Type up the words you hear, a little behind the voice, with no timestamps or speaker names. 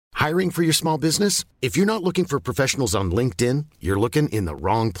Hiring for your small business? If you're not looking for professionals on LinkedIn, you're looking in the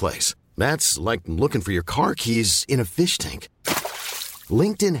wrong place. That's like looking for your car keys in a fish tank.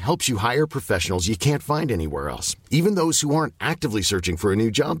 LinkedIn helps you hire professionals you can't find anywhere else, even those who aren't actively searching for a new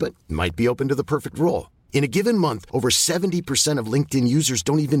job but might be open to the perfect role. In a given month, over 70% of LinkedIn users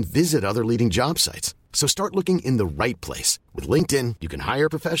don't even visit other leading job sites. So start looking in the right place. With LinkedIn, you can hire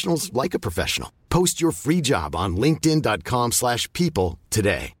professionals like a professional. Post your free job on linkedin.com/people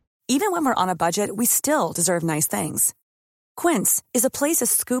today. Even when we're on a budget, we still deserve nice things. Quince is a place to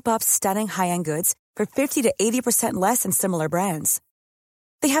scoop up stunning high-end goods for 50 to 80% less than similar brands.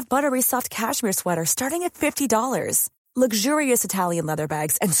 They have buttery soft cashmere sweaters starting at $50, luxurious Italian leather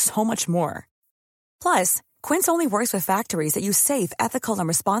bags, and so much more. Plus, Quince only works with factories that use safe, ethical, and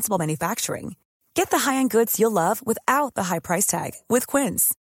responsible manufacturing. Get the high-end goods you'll love without the high price tag with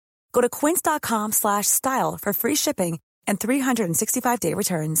Quince. Go to quince.com/style for free shipping and 365-day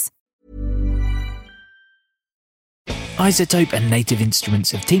returns. iZotope and Native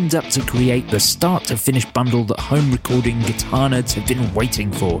Instruments have teamed up to create the start-to-finish bundle that home recording guitar nerds have been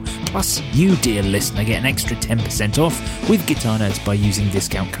waiting for. Plus, you, dear listener, get an extra 10% off with Guitar Nerds by using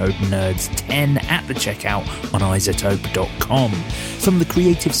discount code NERDS10 at the checkout on iZotope.com. From the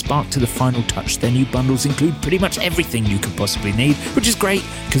creative spark to the final touch, their new bundles include pretty much everything you could possibly need, which is great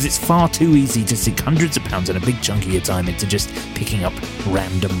because it's far too easy to sink hundreds of pounds and a big chunk of your time into just picking up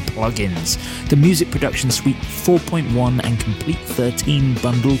random plugins. The Music Production Suite 4.1 and Complete 13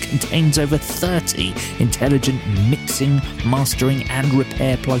 bundle contains over 30 intelligent mixing, mastering and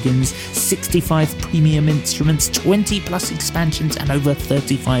repair plugins, 65 premium instruments, 20 plus expansions and over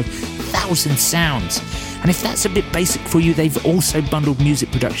 35,000 sounds. And if that's a bit basic for you, they've also bundled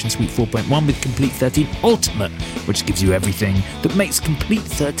Music Production Suite 4.1 with Complete 13 Ultimate, which gives you everything that makes Complete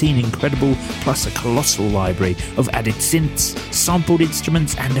 13 incredible, plus a colossal library of added synths, sampled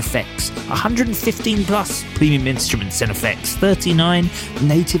instruments and effects, 115 plus premium instruments and effects, 39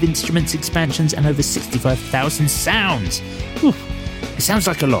 native instruments expansions and over 65,000 sounds. Whew. It sounds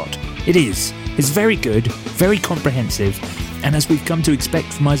like a lot. It is. It's very good, very comprehensive, and as we've come to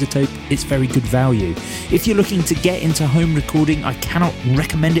expect from iZotope, it's very good value. If you're looking to get into home recording, I cannot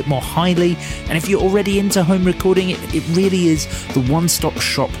recommend it more highly. And if you're already into home recording, it really is the one-stop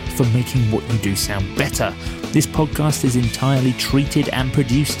shop for making what you do sound better. This podcast is entirely treated and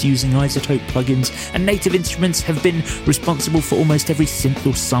produced using iZotope plugins, and Native Instruments have been responsible for almost every synth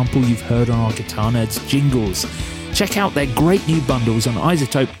or sample you've heard on our Guitar Nerds jingles. Check out their great new bundles on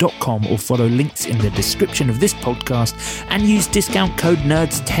iZotope.com or follow links in the description of this podcast and use discount code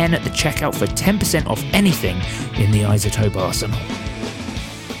NERDS10 at the checkout for 10% off anything in the iZotope arsenal.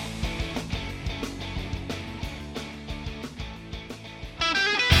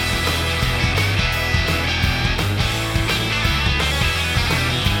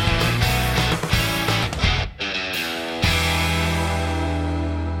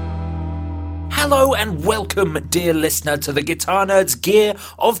 Hello and welcome, dear listener, to the Guitar Nerds Gear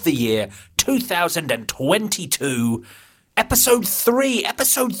of the Year 2022, Episode 3.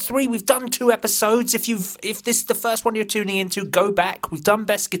 Episode 3. We've done 2 episodes. If this is the first one you're tuning into, go back. We've done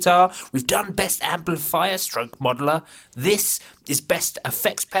Best Guitar. We've done Best Amplifier, Stroke Modeler. This is Best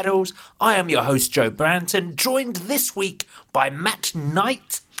Effects Pedals. I am your host, Joe Branton, joined this week by Matt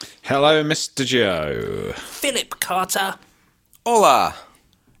Knight. Hello, Mr. Joe. Philip Carter. Hola.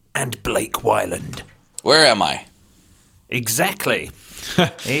 And Blake Wyland. Where am I? Exactly.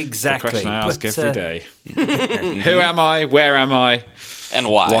 Exactly. The question I ask every day. Who am I? Where am I? And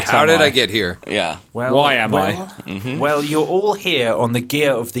why? How did I get here? Yeah. Why am I? Mm-hmm. Well, you're all here on the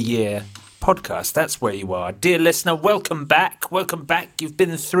Gear of the Year podcast. That's where you are. Dear listener, welcome back. Welcome back. You've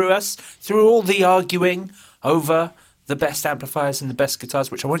been through all the arguing over the best amplifiers and the best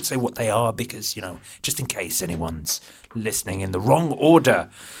guitars, which I won't say what they are because, just in case anyone's listening in the wrong order.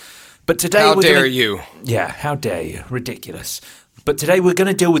 But today how dare you? Yeah, how dare you? Ridiculous. But today we're going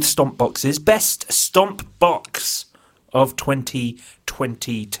to deal with Stomp Boxes. Best Stomp Box of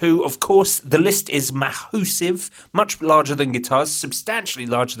 2022. Of course, the list is massive, much larger than guitars, substantially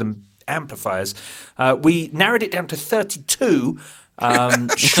larger than amplifiers. We narrowed it down to 32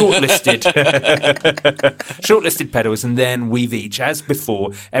 shortlisted pedals, and then we've each, as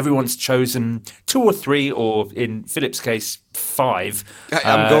before, everyone's chosen 2 or 3, or in Philip's case, 5.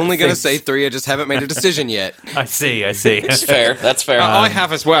 I'm only going to say 3. I just haven't made a decision yet. I see. That's fair. That's fair. I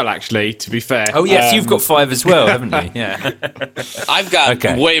have as well, actually, to be fair. Oh, yes, you've got 5 as well, haven't you? Yeah. I've got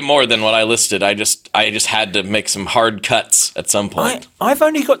way more than what I listed. I just had to make some hard cuts at some point. I've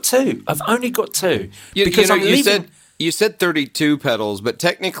only got 2. You said 32 pedals, but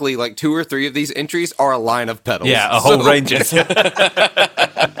technically, like 2 or 3 of these entries are a line of pedals. Yeah, a whole range of.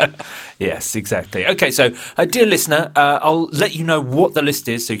 Yes, exactly. Okay, so dear listener, I'll let you know what the list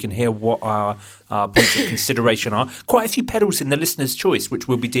is so you can hear what our points of consideration are. Quite a few pedals in the listener's choice, which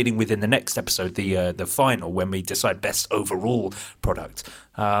we'll be dealing with in the next episode, the final, when we decide best overall product.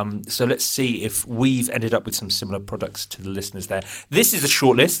 So let's see if we've ended up with some similar products to the listeners there. This is a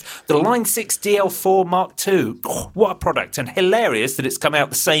short list. The Line 6 DL4 Mark II. Oh, what a product. And hilarious that it's come out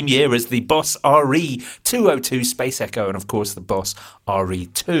the same year as the Boss RE202 Space Echo and, of course, the Boss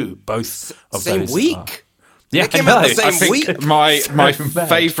RE2. Both of same those week. Yeah, they came out the same week.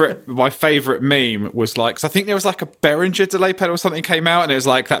 My favorite meme was like, cause I think there was like a Behringer delay pedal or something came out, and it was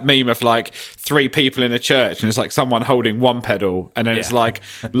like that meme of like 3 people in a church, and it's like someone holding one pedal, and then it's like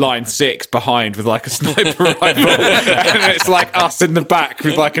Line 6 behind with like a sniper rifle, and it's like us in the back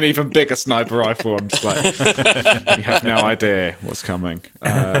with like an even bigger sniper rifle. I'm just like, you have no idea what's coming.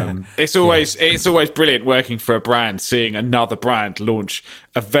 It's always brilliant working for a brand, seeing another brand launch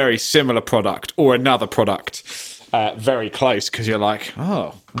a very similar product or another product very close, because you're like,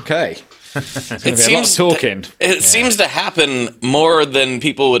 oh, okay. It seems talking. It seems to happen more than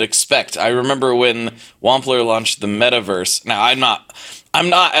people would expect. I remember when Wampler launched the Metaverse. Now I'm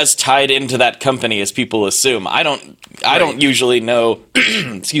not as tied into that company as people assume. I don't usually know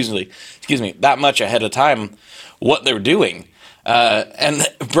excuse me, that much ahead of time what they're doing. And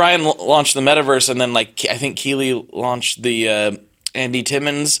Brian launched the Metaverse, and then like I think Keeley launched the Andy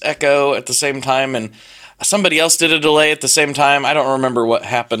Timmons Echo at the same time, and somebody else did a delay at the same time. I don't remember what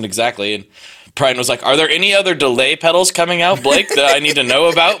happened exactly. And Brian was like, are there any other delay pedals coming out, Blake, that I need to know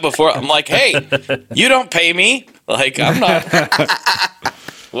about before? I'm like, hey, you don't pay me. Like, I'm not.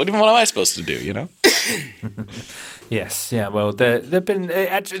 What am I supposed to do, you know? Yes, yeah. Well, there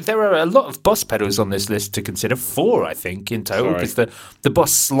are a lot of Boss pedals on this list to consider. 4, I think, in total. Because the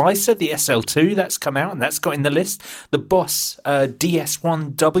Boss Slicer, the SL2, that's come out and that's got in the list. The Boss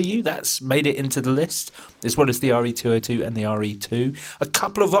DS1W, that's made it into the list, as well as the RE202 and the RE2. A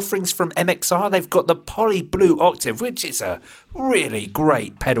couple of offerings from MXR. They've got the Poly Blue Octave, which is a really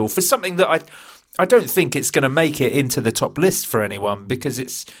great pedal for something that I don't think it's going to make it into the top list for anyone, because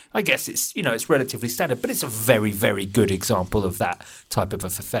it's relatively standard, but it's a very, very good example of that type of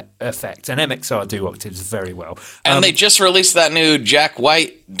effect. And MXR do octaves very well. And they just released that new Jack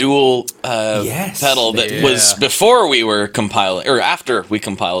White dual pedal that was before we were compiling, or after we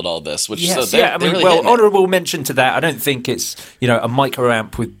compiled all this. Which honourable mention to that. I don't think it's a micro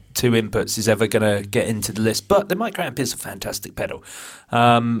amp with 2 inputs is ever going to get into the list, but the microamp is a fantastic pedal.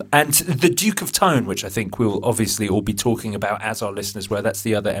 And the Duke of Tone, which I think we'll obviously all be talking about as our listeners were, that's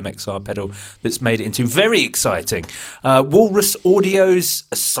the other MXR pedal that's made it into. Very exciting. Walrus Audio's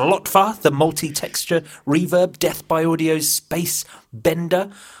Slotvar, the multi-texture reverb. Death by Audio's Space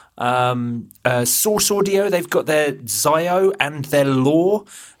Bender. Source Audio, they've got their Zio and their Law.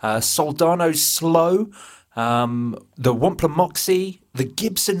 Soldano's Slow. The Wampler Moxie, the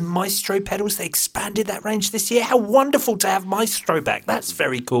Gibson Maestro pedals, they expanded that range this year. How wonderful to have Maestro back. That's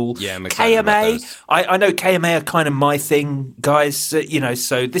very cool. Yeah, I'm excited about this. I know KMA are kind of my thing, guys. So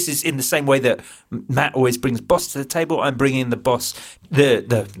this is in the same way that Matt always brings Boss to the table. I'm bringing the Boss,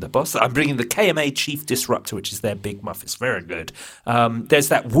 the Boss. I'm bringing the KMA Chief Disruptor, which is their big muff. It's very good. There's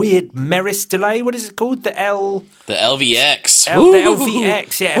that weird Meris delay. What is it called? The LVX. The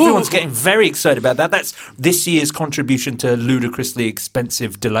LVX. Yeah, everyone's getting very excited about that. That's this year's contribution to ludicrously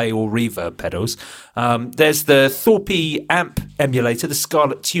expensive delay or reverb pedals. There's the Thorpe amp emulator, the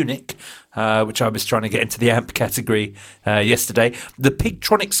Scarlet Tunic, which I was trying to get into the amp category yesterday. The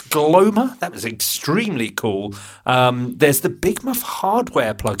Pigtronics Gloma, that was extremely cool. There's the Big Muff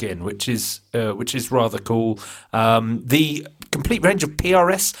hardware plugin, which is rather cool. The complete range of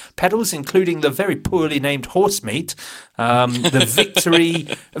PRS pedals, including the very poorly named Horsemeat. The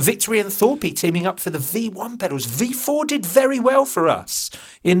Victory and Thorpe teaming up for the V1 pedals. V4 did very well for us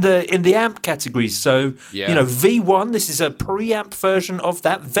in the amp categories. So V1, this is a preamp version of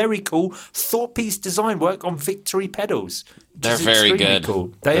that. Very cool. Thorpe's design work on Victory pedals. They're very good.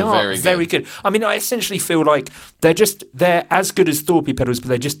 Cool. They're very good. I mean, I essentially feel like they're as good as Thorpe pedals, but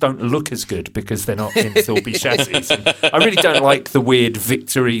they just don't look as good because they're not in Thorpe chassis. And I really don't like the weird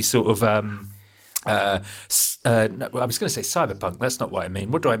Victory sort of. No, I was going to say cyberpunk. That's not what I mean.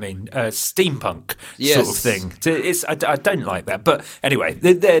 What do I mean? Steampunk sort of thing. I don't like that. But anyway,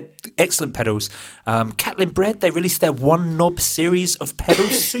 they're excellent pedals. Catlin Bread, they released their one knob series of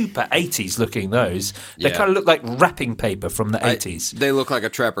pedals. Super 80s looking those. They kind of look like wrapping paper from the 80s. They look like a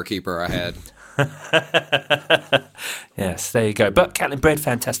Trapper Keeper I had. Yes, there you go. But Catlin Bread,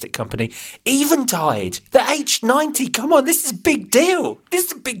 fantastic company. Eventide, the H90. Come on, this is a big deal. This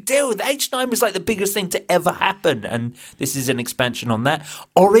is a big deal. The H9 was like the biggest thing to ever happen, and this is an expansion on that.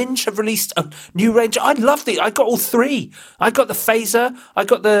 Orange have released a new range. I loved it. I got all three. I got the phaser, I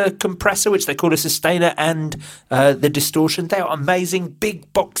got the compressor, which they call a sustainer, and the distortion. They are amazing.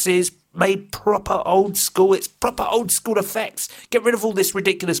 Big boxes. Made proper old school. It's proper old school effects. Get rid of all this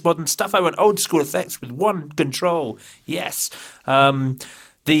ridiculous modern stuff. I want old school effects with one control. Yes. It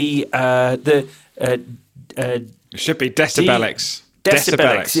should be Decibelix.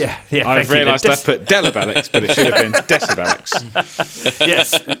 Decibelix. Yeah. I've realised I put Delibelix, but it should have been Decibelix.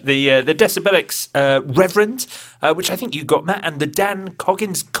 Yes, the Decibelix Reverend, which I think you got, Matt, and the Dan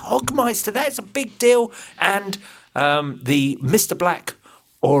Coggins Cogmeister. That's a big deal. And the Mr. Black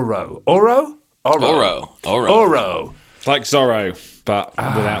Oro. It's like Zorro, but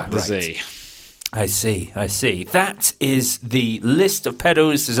without the Z. I see. That is the list of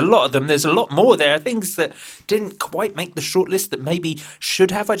pedals. There's a lot of them. There's a lot more there. Things that didn't quite make the short list that maybe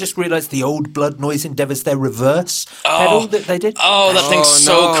should have. I just realised the Old Blood Noise Endeavours, their reverse pedal that they did. Oh, that thing's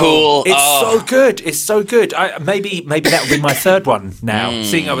so cool. It's so good. Maybe that will be my third one now.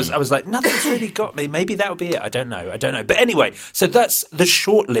 Seeing I was like, nothing's really got me. Maybe that will be it. I don't know. But anyway, so that's the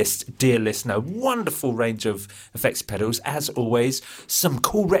short list, dear listener. Wonderful range of effects pedals, as always. Some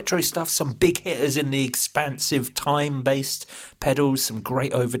cool retro stuff, some big hitters in the expansive time-based pedals, some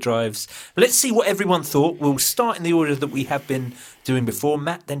great overdrives. Let's see what everyone thought. We'll start in the order that we have been doing before.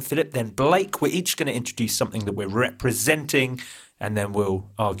 Matt, then Philip, then Blake. We're each going to introduce something that we're representing, and then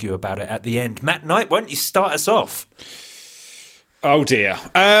we'll argue about it at the end. Matt Knight, why don't you start us off? Oh, dear.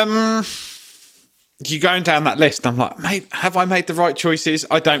 You going down that list, I'm like, mate, have I made the right choices?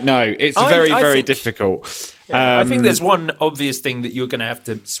 I don't know. It's very difficult. I think there's one obvious thing that you're going to have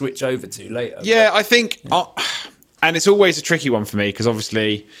to switch over to later. Yeah, I think, and it's always a tricky one for me because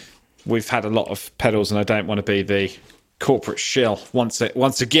obviously we've had a lot of pedals, and I don't want to be the corporate shill once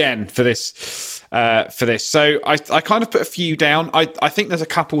again for this. So I kind of put a few down. I think there's a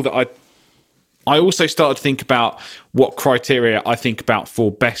couple that I also started to think about what criteria I think about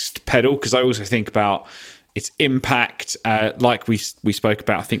for best pedal, because I also think about its impact, like we spoke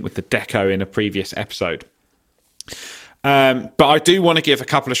about, I think, with the Deco in a previous episode. But I do want to give a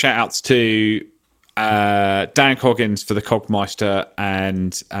couple of shout outs to Dan Coggins for the Cogmeister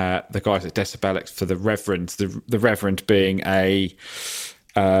and the guys at Decibelix for the Reverend. The Reverend being a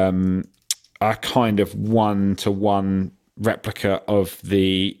kind of one-to-one replica of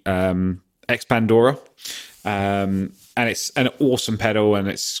the Expandora, and it's an awesome pedal, and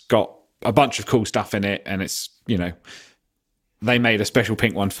it's got a bunch of cool stuff in it, and it's, they made a special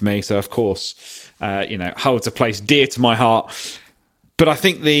pink one for me, so of course holds a place dear to my heart. But I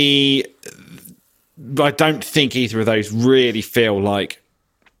think I don't think either of those really feel like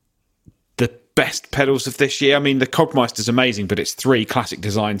the best pedals of this year. I mean, the Cogmeister's amazing, but it's 3 classic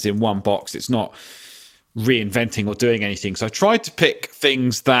designs in one box. It's not reinventing or doing anything. So I tried to pick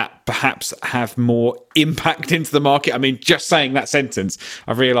things that perhaps have more impact into the market. I mean, just saying that sentence,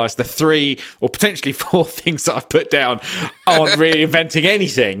 I've realised the 3 or potentially 4 things that I've put down aren't reinventing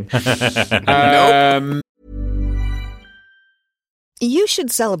anything. Nope. You should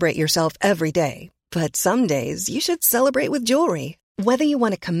celebrate yourself every day, but some days you should celebrate with jewelry. Whether you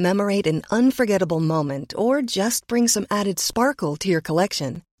want to commemorate an unforgettable moment or just bring some added sparkle to your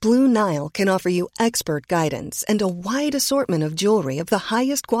collection, Blue Nile can offer you expert guidance and a wide assortment of jewelry of the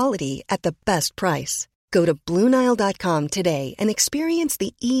highest quality at the best price. Go to BlueNile.com today and experience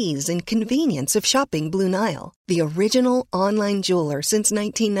the ease and convenience of shopping Blue Nile, the original online jeweler since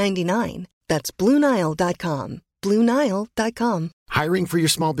 1999. That's BlueNile.com. BlueNile.com. Hiring for your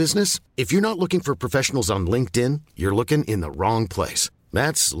small business? If you're not looking for professionals on LinkedIn, you're looking in the wrong place.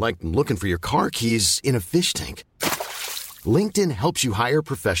 That's like looking for your car keys in a fish tank. LinkedIn helps you hire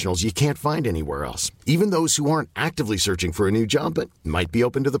professionals you can't find anywhere else, even those who aren't actively searching for a new job but might be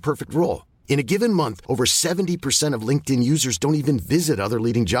open to the perfect role. In a given month, over 70% of LinkedIn users don't even visit other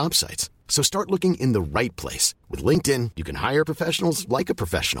leading job sites. So start looking in the right place. With LinkedIn, you can hire professionals like a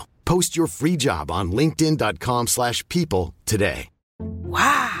professional. Post your free job on linkedin.com/people today.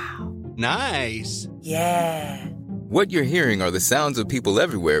 Wow. Nice. Yeah. What you're hearing are the sounds of people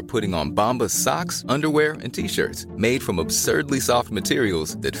everywhere putting on Bombas socks, underwear, and T-shirts made from absurdly soft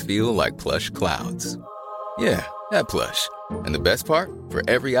materials that feel like plush clouds. Yeah, that plush. And the best part? For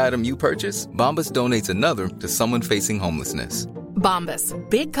every item you purchase, Bombas donates another to someone facing homelessness. Bombas.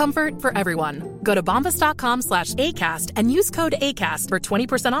 Big comfort for everyone. Go to bombas.com/ACAST and use code ACAST for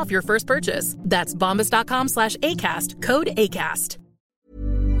 20% off your first purchase. That's bombas.com/ACAST. Code ACAST.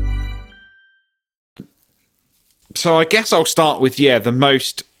 So I guess I'll start with, the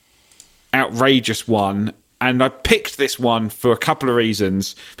most outrageous one. And I picked this one for a couple of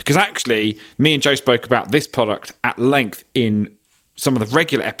reasons, because actually me and Joe spoke about this product at length in some of the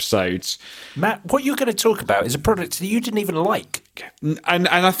regular episodes. Matt, what you're going to talk about is a product that you didn't even like. And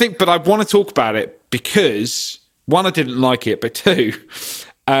I think, but I want to talk about it because, one, I didn't like it, but two,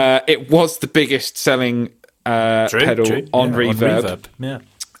 it was the biggest selling pedal on Reverb. Yeah.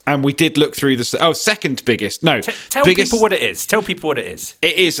 And we did look through the... second biggest. No. Tell people what it is. Tell people what it is.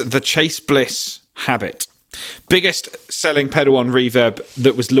 It is the Chase Bliss Habit. Biggest selling pedal on Reverb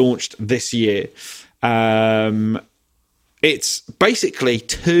that was launched this year. It's basically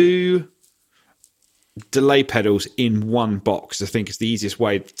 2 delay pedals in one box, I think is the easiest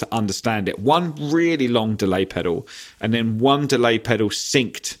way to understand it. One really long delay pedal, and then one delay pedal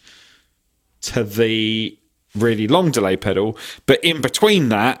synced to the really long delay pedal, but in between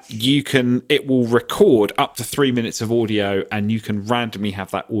that it will record up to 3 minutes of audio, and you can randomly have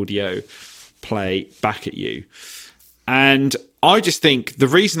that audio play back at you. And I just think the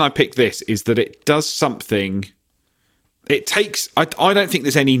reason I picked this is that it does something. It takes. I don't think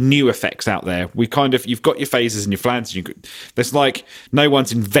there's any new effects out there. You've got your phasers and your flanges. There's no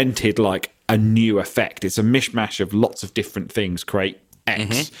one's invented a new effect. It's a mishmash of lots of different things create X.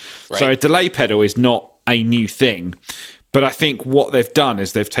 Mm-hmm. Right. So a delay pedal is not a new thing, but I think what they've done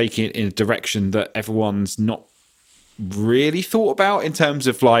is they've taken it in a direction that everyone's not really thought about in terms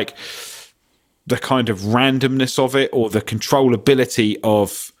of the kind of randomness of it or the controllability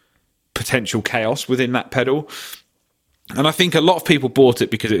of potential chaos within that pedal. And I think a lot of people bought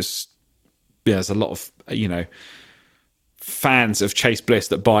it because there's a lot of, fans of Chase Bliss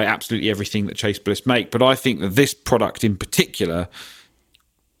that buy absolutely everything that Chase Bliss make. But I think that this product in particular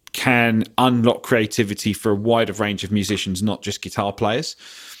can unlock creativity for a wider range of musicians, not just guitar players.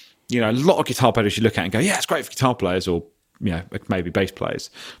 A lot of guitar players you look at and go, yeah, it's great for guitar players, or maybe bass players.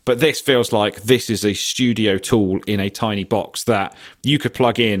 But this feels like this is a studio tool in a tiny box that you could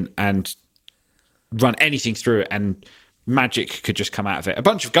plug in and run anything through it, and magic could just come out of it. A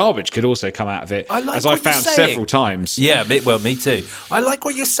bunch of garbage could also come out of it, as I found several times. Yeah, me too. I like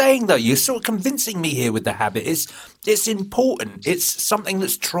what you're saying, though. You're sort of convincing me here with the Habit. It's important. It's something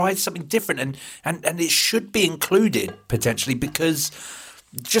that's tried something different, and it should be included, potentially, because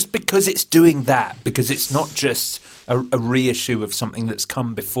it's doing that, because it's not just a reissue of something that's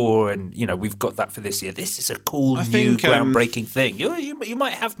come before, and we've got that for this year. This is a cool, new, groundbreaking thing. You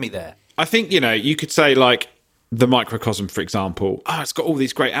might have me there. I think you could say the Microcosm, for example. It's got all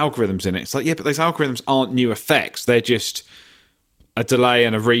these great algorithms in it. It's but those algorithms aren't new effects. They're just a delay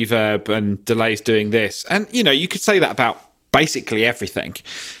and a reverb, and delays doing this. And you could say that about basically everything.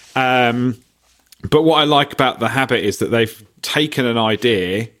 But what I like about the Habit is that they've taken an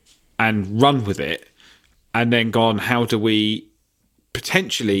idea and run with it, and then gone, how do we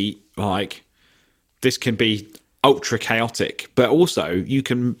potentially, this can be ultra chaotic, but also you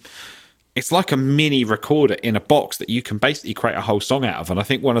can, it's like a mini recorder in a box that you can basically create a whole song out of. And I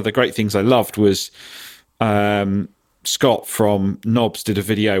think one of the great things I loved was Scott from Knobs did a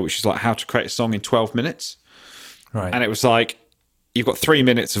video which is how to create a song in 12 minutes. Right. And it was you've got 3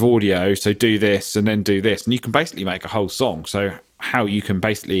 minutes of audio, so do this and then do this, and you can basically make a whole song. So how you can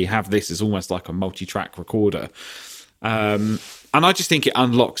basically have this as almost like a multi-track recorder. And I just think it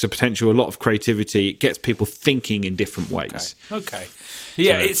unlocks a potential, a lot of creativity. It gets people thinking in different ways. Okay.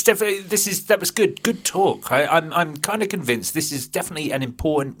 Yeah, it's definitely, that was good. Good talk. I'm kind of convinced this is definitely an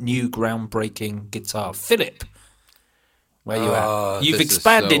important new groundbreaking guitar. Philip, where you at? You've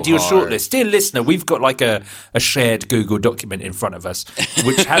expanded your shortlist. Dear listener, we've got a shared Google document in front of us,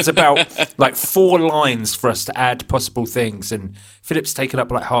 which has about 4 lines for us to add possible things, and Philip's taken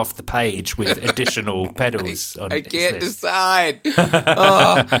up half the page with additional pedals. I can't decide.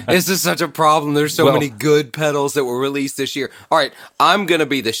 This is such a problem. There's so many good pedals that were released this year. All right, I'm gonna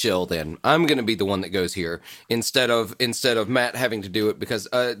be the shill then. I'm gonna be the one that goes here instead of Matt having to do it, because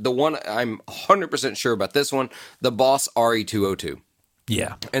the one I'm 100% sure about, this one, the Boss RE202.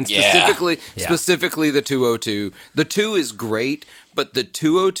 Yeah. And specifically the 202. The 2 is great, but the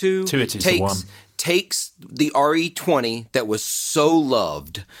 202 takes the RE20 that was so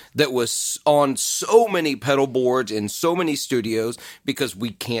loved, that was on so many pedal boards in so many studios, because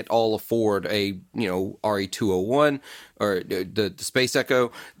we can't all afford a RE201 or the Space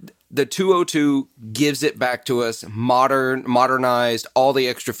Echo. The 202 gives it back to us, modernized, all the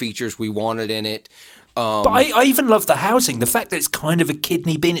extra features we wanted in it. But I even love the housing, the fact that it's kind of a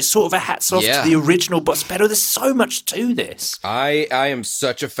kidney bean. It's sort of a hats off to the original Boss pedal. There's so much to this. I am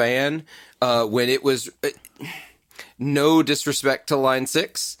such a fan. When it was, no disrespect to Line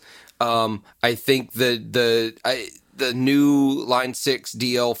 6, I think the new Line 6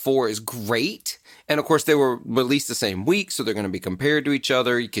 DL4 is great. And of course, they were released the same week, so they're going to be compared to each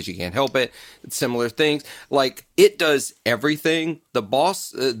other because you can't help it. It's similar things. Like, it does everything. The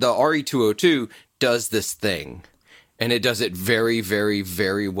Boss, the RE202, does this thing. And it does it very, very,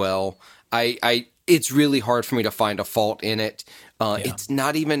 very well. It's really hard for me to find a fault in it. It's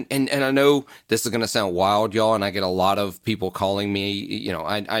not even, and I know this is going to sound wild, y'all, and I get a lot of people calling me, you know,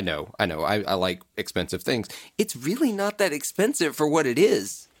 I know, I like expensive things. It's really not that expensive for what it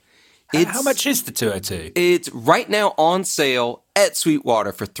is. How much is the 202? It's right now on sale at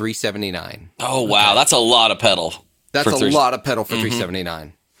Sweetwater for $379. Oh, wow. That's a lot of pedal. That's a lot of pedal for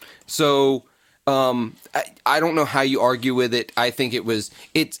 $379. So I don't know how you argue with it. I think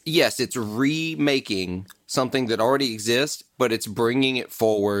it's remaking something that already exists, but it's bringing it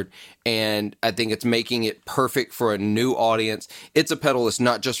forward, and I think it's making it perfect for a new audience. It's a pedal that's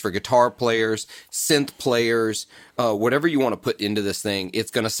not just for guitar players, synth players, whatever you want to put into this thing.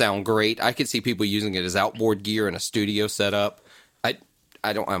 It's going to sound great. I could see people using it as outboard gear in a studio setup.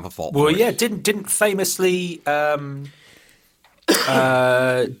 I don't have a fault. Well, for yeah, it. didn't famously.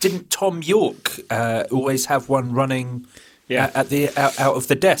 Didn't Tom York always have one running at the out of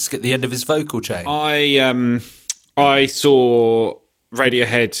the desk at the end of his vocal chain? I saw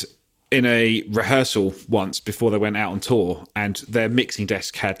Radiohead in a rehearsal once before they went out on tour, and their mixing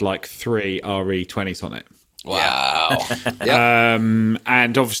desk had like 3 RE20s on it. Wow.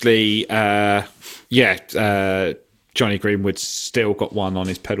 And obviously, Johnny Greenwood's still got one on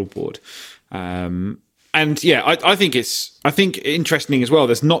his pedal board. And yeah, I think interesting as well.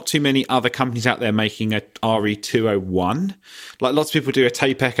 There's not too many other companies out there making a RE201. Like, lots of people do a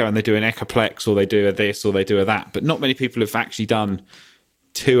Tape Echo and they do an Echoplex, or they do a this or they do a that, but not many people have actually done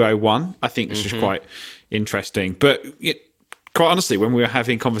 201. I think it's just quite interesting. But quite honestly, when we were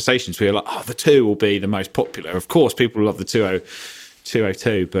having conversations, we were like, "Oh, the 2 will be the most popular." Of course, people love the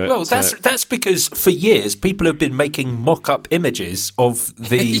 202, but that's because for years people have been making mock-up images of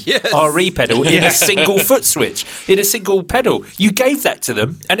the RE pedal in a single foot switch, in a single pedal. You gave that to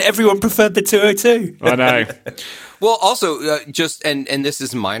them, and everyone preferred the 202. I know. Well, also, and this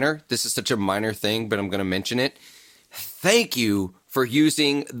is minor. This is such a minor thing, but I'm going to mention it. Thank you for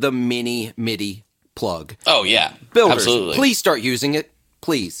using the mini MIDI plug. Oh yeah, builders, absolutely. Please start using it,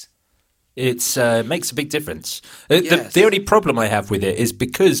 please. It makes a big difference. The only problem I have with it is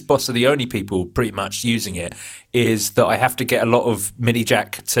because Boss are the only people pretty much using it, is that I have to get a lot of MIDI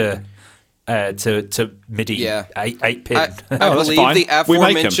jack to MIDI 8-pin. I believe the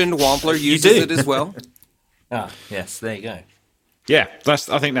aforementioned Wampler uses it as well. Yes, there you go. Yeah, I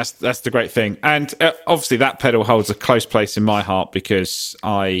think that's the great thing. And obviously that pedal holds a close place in my heart because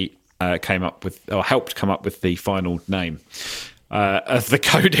I helped come up with the final name. Of the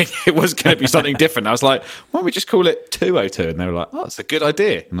coding, it was going to be something different. I was like, why don't we just call it 202? And they were like, oh, that's a good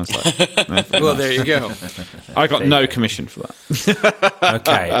idea. And I was like, no, well, there you go. I got no commission for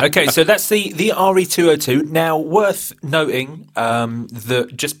that. Okay. So that's the RE202. Now, worth noting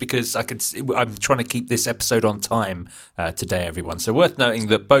that just because I'm trying to keep this episode on time today, everyone. So worth noting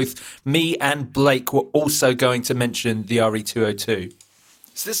that both me and Blake were also going to mention the RE202.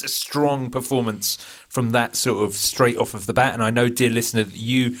 So this is a strong performance from that sort of straight off of the bat. And I know, dear listener, that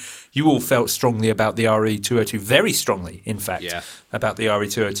you all felt strongly about the RE202, very strongly, in fact, about the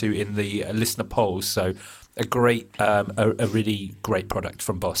RE202 in the listener polls. So a really great product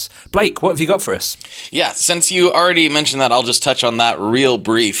from Boss. Blake, what have you got for us? Yeah, since you already mentioned that, I'll just touch on that real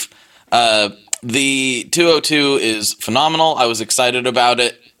brief. The 202 is phenomenal. I was excited about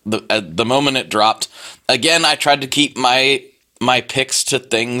it at the moment it dropped. Again, I tried to keep my picks to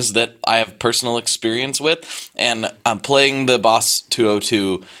things that I have personal experience with, and playing the Boss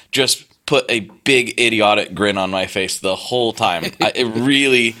 202 just put a big idiotic grin on my face the whole time. I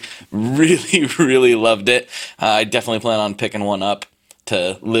really, really, really loved it. I definitely plan on picking one up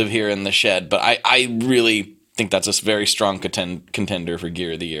to live here in the shed, but I really think that's a very strong contender for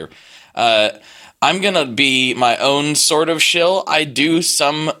Gear of the Year. I'm going to be my own sort of shill. I do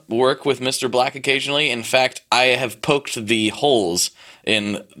some work with Mr. Black occasionally. In fact, I have poked the holes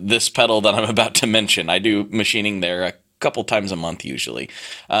in this pedal that I'm about to mention. I do machining there a couple times a month usually.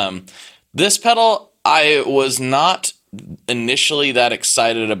 This pedal, I was not initially that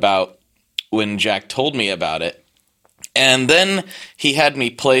excited about when Jack told me about it. And then he had me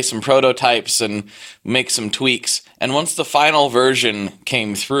play some prototypes and make some tweaks. And once the final version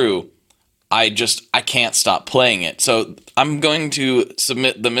came through, I can't stop playing it. So I'm going to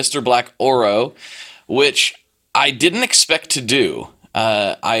submit the Mr. Black Oro, which I didn't expect to do.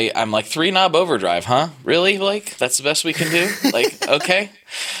 I'm like 3-knob overdrive, huh? Really? Like, that's the best we can do? Like, okay.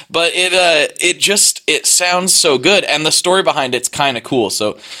 But it sounds so good, and the story behind it's kind of cool.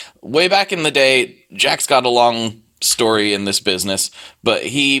 So way back in the day, Jack's got a long story in this business, but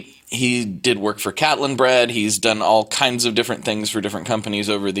he did work for Catlin Bread. He's done all kinds of different things for different companies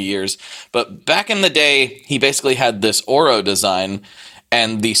over the years. But back in the day, he basically had this Oro design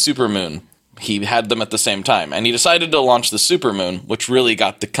and the Supermoon. He had them at the same time, and he decided to launch the Supermoon, which really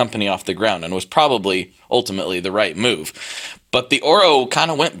got the company off the ground and was probably ultimately the right move. But the Oro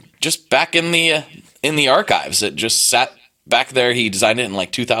kind of went just back in the archives. It just sat back there. He designed it in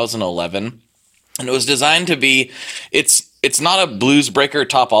like 2011, and it was designed to be it's not a blues breaker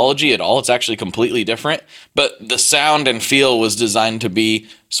topology at all. It's actually completely different, but the sound and feel was designed to be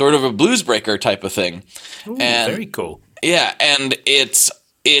sort of a blues breaker type of thing. Ooh, very cool. Yeah, and it's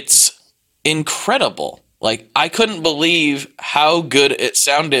incredible. Like, I couldn't believe how good it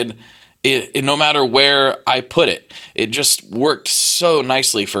sounded no matter where I put it. It just worked so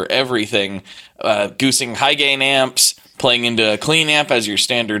nicely for everything. Goosing high gain amps, playing into a clean amp as your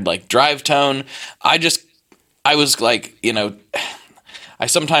standard like drive tone. I was like, I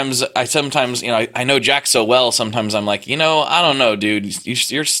sometimes, I know Jack so well. Sometimes I'm like, I don't know, dude.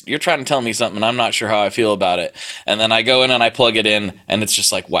 You're trying to tell me something. I'm not sure how I feel about it. And then I go in and I plug it in, and it's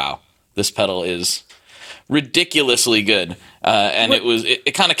just like, wow, this pedal is ridiculously good. And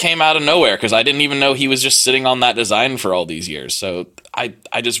it kind of came out of nowhere because I didn't even know he was just sitting on that design for all these years. So I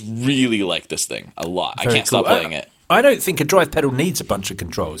just really like this thing a lot. I can't stop playing it. I don't think a drive pedal needs a bunch of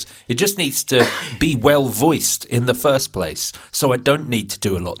controls. It just needs to be well voiced in the first place. So I don't need to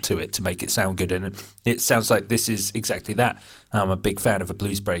do a lot to it to make it sound good. And it sounds like this is exactly that. I'm a big fan of a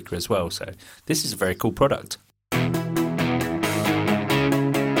blues breaker as well. So this is a very cool product.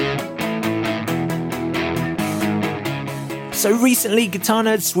 So recently, Guitar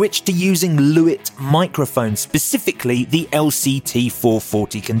Nerd switched to using Lewitt microphones, specifically the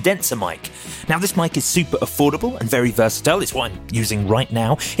LCT440 condenser mic. Now, this mic is super affordable and very versatile. It's what I'm using right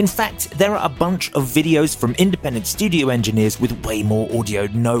now. In fact, there are a bunch of videos from independent studio engineers with way more audio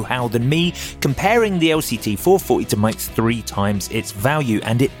know-how than me, comparing the LCT440 to mics 3 times its value,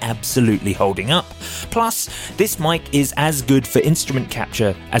 and it absolutely holding up. Plus, this mic is as good for instrument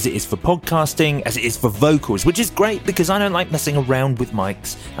capture as it is for podcasting, as it is for vocals, which is great because I don't like messing around with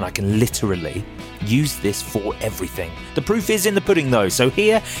mics, and I can literally use this for everything. The proof is in the pudding though, so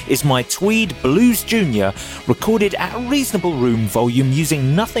here is my Tweed Blues Junior recorded at a reasonable room volume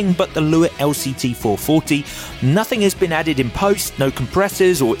using nothing but the Lewitt LCT440. Nothing has been added in post, no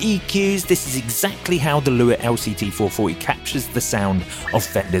compressors or EQs. This is exactly how the Lewitt LCT440 captures the sound of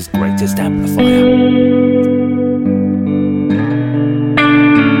Fender's greatest amplifier.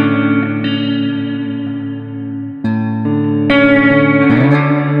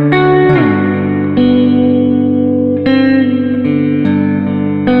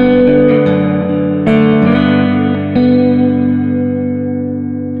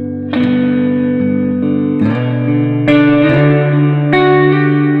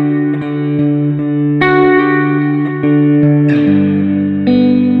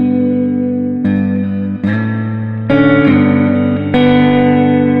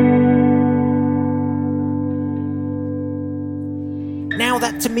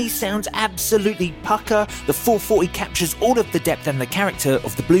 Sounds absolutely pucker. The 440 captures all of the depth and the character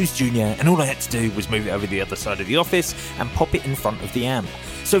of the Blues Junior, and all I had to do was move it over the other side of the office and pop it in front of the amp.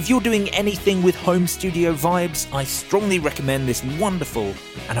 So if you're doing anything with home studio vibes, I strongly recommend this wonderful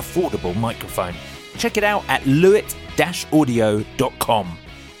and affordable microphone. Check it out at lewitt-audio.com.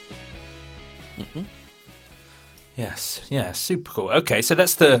 Mm-hmm. Yes, yeah, super cool. Okay, so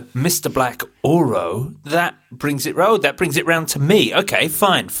that's the Mr. Black Oro. That brings it round to me. Okay,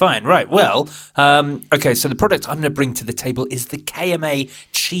 fine, right. Well, okay, so the product I'm going to bring to the table is the KMA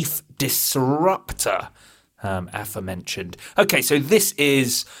Chief Disruptor, aforementioned. Okay, so this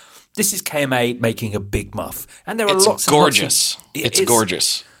is KMA making a big muff, and there are lots gorgeous. of It's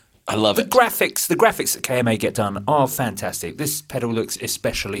gorgeous. I love it. The graphics that KMA get done are fantastic. This pedal looks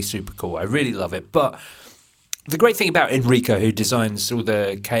especially super cool. I really love it, but the great thing about Enrico, who designs all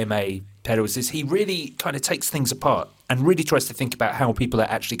the KMA pedals, is he really kind of takes things apart and really tries to think about how people are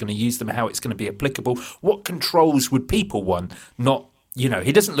actually going to use them, how it's going to be applicable, what controls would people want, not,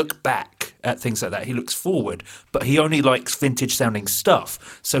 he doesn't look back at things like that. He looks forward, but he only likes vintage sounding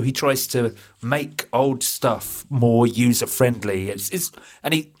stuff. So he tries to make old stuff more user friendly.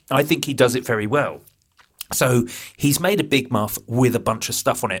 I think he does it very well. So he's made a Big Muff with a bunch of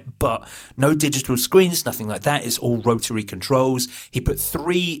stuff on it, but no digital screens, nothing like that. It's all rotary controls. He put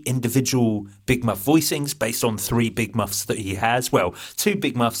 3 individual Big Muff voicings based on 3 Big Muffs that he has. Well, 2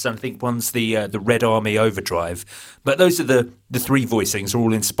 Big Muffs, and I think one's the Red Army Overdrive. But those are the 3 voicings are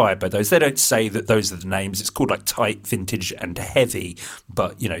all inspired by those. They don't say that those are the names. It's called like Tight, Vintage and Heavy,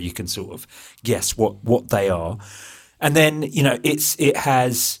 but, you can sort of guess what they are. And then, it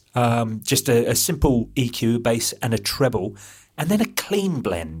has just a simple EQ, bass and a treble, and then a clean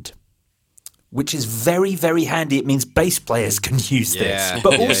blend, which is very, very handy. It means bass players can use this.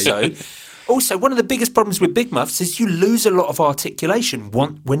 But also, one of the biggest problems with Big Muffs is you lose a lot of articulation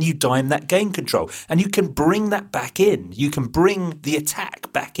when you dime that gain control. And you can bring that back in. You can bring the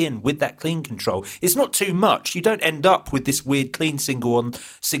attack back in with that clean control. It's not too much. You don't end up with this weird clean signal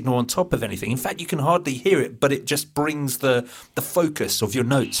on top of anything. In fact, you can hardly hear it, but it just brings the focus of your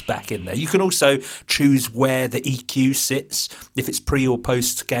notes back in there. You can also choose where the EQ sits, if it's pre or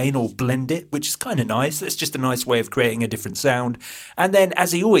post gain, or blend it, which is kind of nice. That's just a nice way of creating a different sound. And then,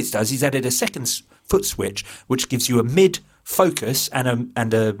 as he always does, he's added a second foot switch, which gives you a mid focus and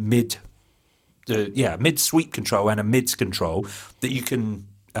a mid sweep control and a mids control that you can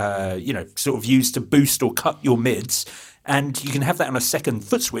sort of use to boost or cut your mids, and you can have that on a second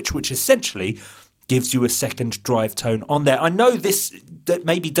foot switch, which essentially gives you a second drive tone on there. I know that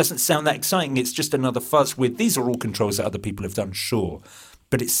maybe doesn't sound that exciting. It's just another fuzz with. These are all controls that other people have done, sure,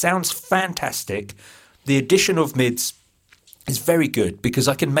 but it sounds fantastic. The addition of mids is very good because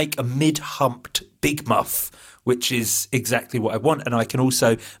I can make a mid-humped Big Muff, which is exactly what I want. And I can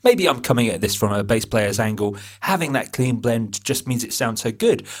also, maybe I'm coming at this from a bass player's angle, having that clean blend just means it sounds so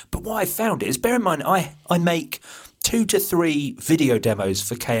good. But what I found is, bear in mind, I make 2 to 3 video demos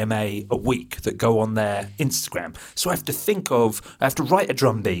for KMA a week that go on their Instagram. So I have to write a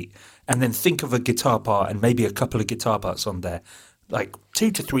drum beat and then think of a guitar part and maybe a couple of guitar parts on there, like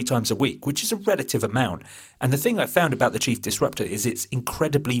 2 to 3 times a week, which is a relative amount. And the thing I found about the Chief Disruptor is it's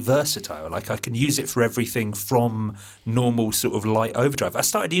incredibly versatile. Like, I can use it for everything from normal sort of light overdrive. I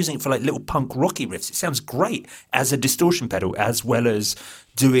started using it for like little punk rocky riffs. It sounds great as a distortion pedal, as well as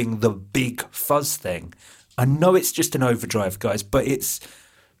doing the big fuzz thing. I know it's just an overdrive, guys, but it's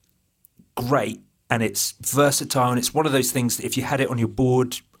great and it's versatile, and it's one of those things that if you had it on your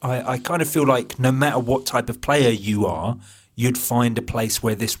board, I kind of feel like no matter what type of player you are, you'd find a place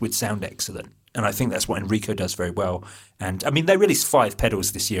where this would sound excellent. And I think that's what Enrico does very well. And I mean, they released 5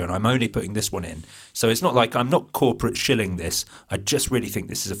 pedals this year, and I'm only putting this one in. So it's not like I'm not corporate shilling this. I just really think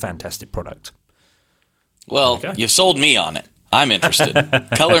this is a fantastic product. Well, you've sold me on it. I'm interested.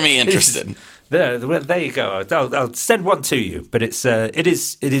 Color me interested. There you go. I'll send one to you. But it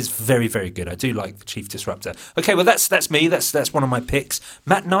is very, very good. I do like the Chief Disruptor. Okay, well that's me. That's one of my picks.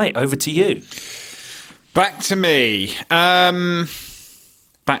 Matt Knight, over to you. Back to me.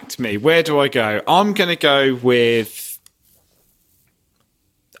 Where do I go? I'm going to go with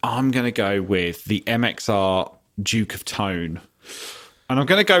the MXR Duke of Tone. And I'm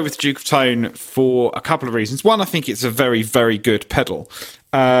going to go with Duke of Tone for a couple of reasons. One, I think it's a very, very good pedal.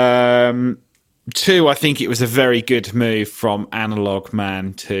 2, I think it was a very good move from Analog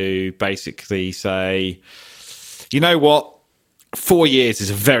Man to basically say, you know what? 4 years is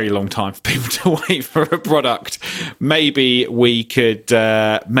a very long time for people to wait for a product. Maybe we could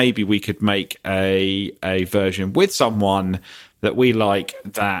make a version with someone that we like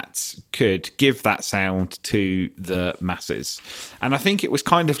that could give that sound to the masses. And I think it was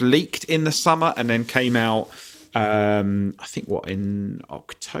kind of leaked in the summer and then came out, I think, in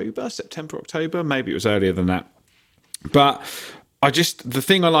September, October? Maybe it was earlier than that. But the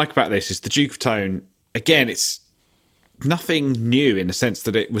thing I like about this is the Duke of Tone, again, it's nothing new in the sense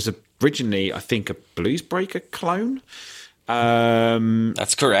that it was originally, I think, a Bluesbreaker clone.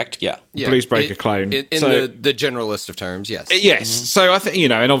 That's correct. Yeah. Bluesbreaker clone. In the general list of terms, yes. Yes. Mm-hmm. So I think,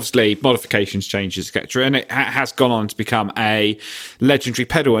 and obviously modifications, changes, etc. And it has gone on to become a legendary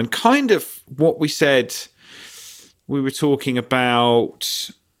pedal. And kind of what we said, we were talking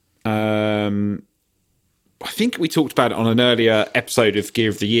about, I think we talked about it on an earlier episode of Gear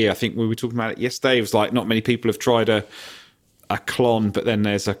of the Year. I think we were talking about it yesterday. It was like, not many people have tried a clon, but then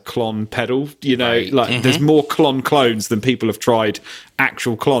there's a clon pedal, right. Like mm-hmm. There's more clon clones than people have tried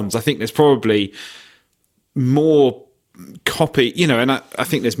actual clones. I think there's probably more and I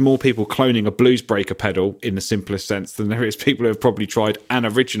think there's more people cloning a Bluesbreaker pedal in the simplest sense than there is people who have probably tried an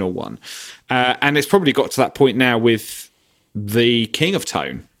original one. And it's probably got to that point now with the King of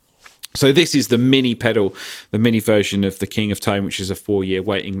Tone. So this is the mini pedal, the mini version of the King of Tone, which is a 4-year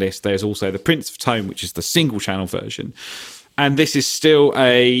waiting list. There's also the Prince of Tone, which is the single channel version. And this is still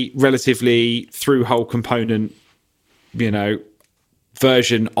a relatively through-hole component,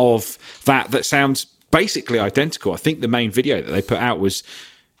 version of that sounds basically identical. I think the main video that they put out was,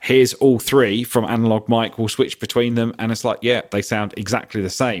 here's all three from Analog Mic, we'll switch between them. And it's like, yeah, they sound exactly the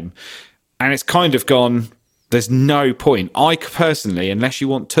same. And it's kind of gone, there's no point. I personally, unless you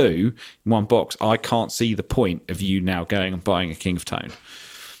want two in one box, I can't see the point of you now going and buying a King of Tone.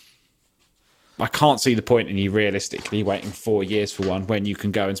 I can't see the point in you realistically waiting 4 years for one when you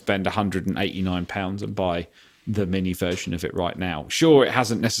can go and spend £189 and buy the mini version of it right now. Sure, it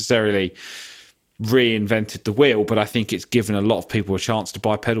hasn't necessarily reinvented the wheel, but I think it's given a lot of people a chance to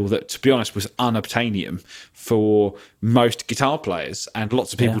buy a pedal that, to be honest, was unobtainium for most guitar players. And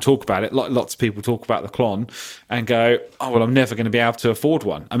lots of people talk about it. Lots of people talk about the Klon and go, oh, well, I'm never going to be able to afford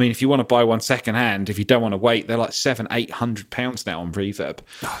one. I mean, if you want to buy one second hand, if you don't want to wait, they're like £700-800 now on Reverb.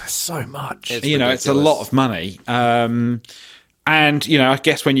 Oh, that's so much. It's a lot of money. And, I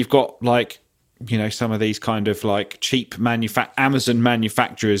guess when you've got some of these kind of cheap Amazon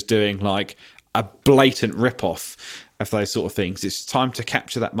manufacturers doing a blatant rip-off of those sort of things, it's time to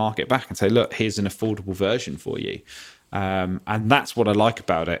capture that market back and say, look, here's an affordable version for you. And that's what I like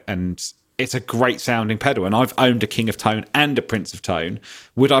about it. And it's a great sounding pedal. And I've owned a King of Tone and a Prince of Tone.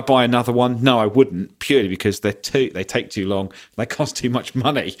 Would I buy another one? No, I wouldn't, purely because they take too long. They cost too much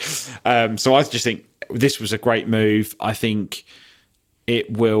money. So I just think this was a great move. I think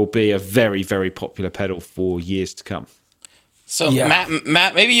it will be a very, very popular pedal for years to come. So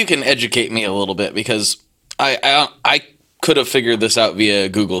Matt, maybe you can educate me a little bit, because I could have figured this out via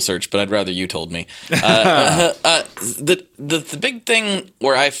Google search, but I'd rather you told me. The big thing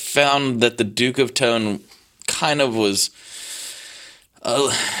where I found that the Duke of Tone kind of was,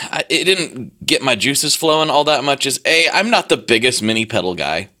 it didn't get my juices flowing all that much is A, I'm not the biggest mini pedal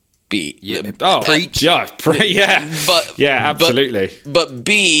guy. B, preach. Yeah, absolutely. But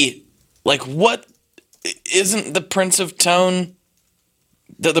B, what? Isn't the Prince of Tone...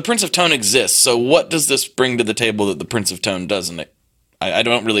 The Prince of Tone exists, so what does this bring to the table that the Prince of Tone doesn't? I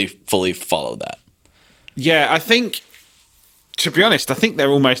don't really fully follow that. Yeah, I think, to be honest, I think they're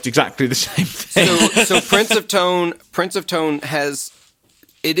almost exactly the same thing. So Prince of Tone has...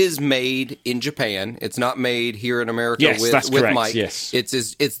 It is made in Japan. It's not made here in America with Mike. Yes. It's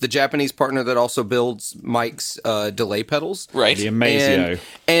the Japanese partner that also builds Mike's delay pedals. Right. The Amazio.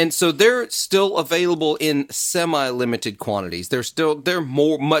 And so they're still available in semi-limited quantities. They're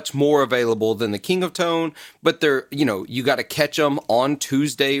much more available than the King of Tone, but they're, you got to catch them on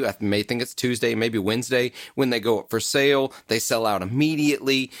Tuesday. I may think it's Tuesday, maybe Wednesday, when they go up for sale. They sell out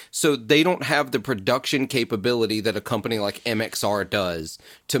immediately. So they don't have the production capability that a company like MXR does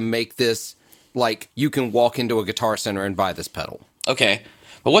to make this you can walk into a Guitar Center and buy this pedal. Okay.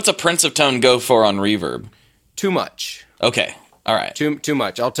 But what's a Prince of Tone go for on Reverb? Too much. Okay. All right. Too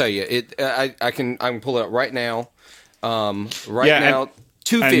much. I'll tell you. I can pull it up right now. Now,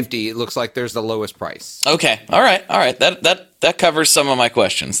 $250. It looks like there's the lowest price. Okay. All right. That covers some of my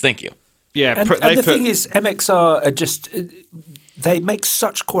questions. Thank you. Yeah. And the thing is, MXR are just... They make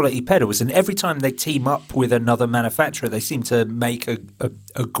such quality pedals, and every time they team up with another manufacturer, they seem to make a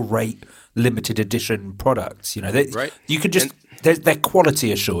great limited edition product. Right. You could just they're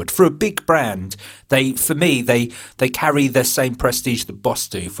quality assured for a big brand. They carry the same prestige that Boss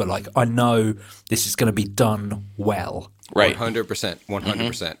do. For I know this is going to be done well. Right. 100%.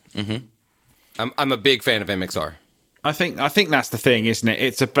 100%. Mm-hmm. I'm a big fan of MXR. I think that's the thing, isn't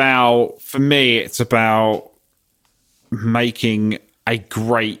it? For me, it's about making a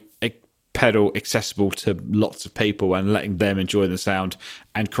great pedal accessible to lots of people and letting them enjoy the sound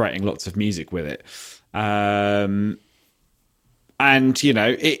and creating lots of music with it. And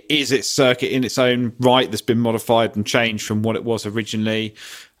it is its circuit in its own right that's been modified and changed from what it was originally.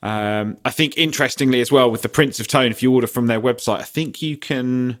 I think interestingly as well with the Prince of Tone, if you order from their website, I think you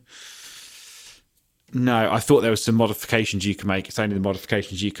can... No, I thought there was some modifications you can make. It's only the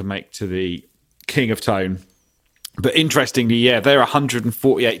modifications you can make to the King of Tone. But interestingly, they're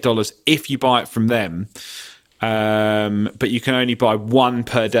 $148 if you buy it from them. But you can only buy one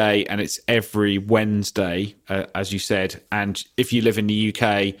per day, and it's every Wednesday, as you said. And if you live in the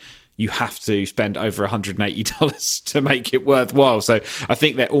UK, you have to spend over $180 to make it worthwhile. So I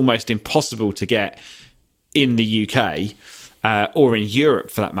think they're almost impossible to get in the UK or in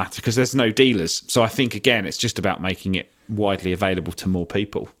Europe, for that matter, because there's no dealers. So I think, again, it's just about making it widely available to more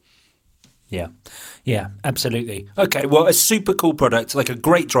people. Yeah, absolutely. Okay, well, a super cool product, a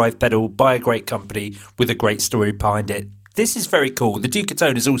great drive pedal by a great company with a great story behind it. This is very cool. The Duke of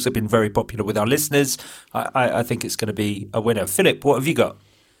Tone has also been very popular with our listeners. I think it's going to be a winner. Philip, what have you got?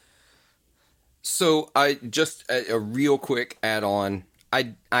 So I just a real quick add-on.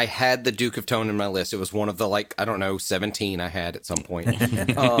 I had the Duke of Tone in my list. It was one of the 17 I had at some point.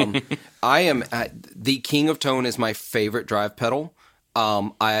 I am the King of Tone is my favorite drive pedal.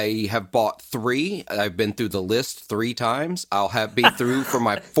 I have bought 3. I've been through the list 3 times. I'll be through for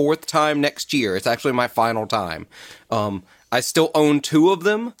my 4th time next year. It's actually my final time. I still own 2 of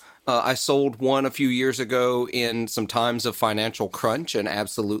them. I sold one a few years ago in some times of financial crunch and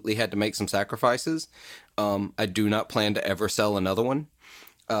absolutely had to make some sacrifices. I do not plan to ever sell another one.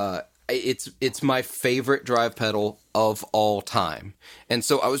 It's my favorite drive pedal of all time. And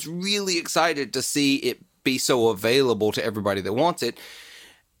so I was really excited to see it be so available to everybody that wants it.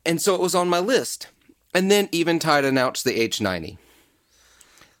 And so it was on my list. And then Eventide announced the H90.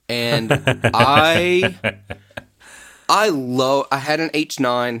 And I had an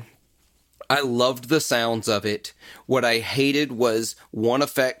H9. I loved the sounds of it. What I hated was one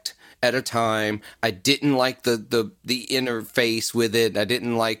effect at a time. I didn't like the interface with it. I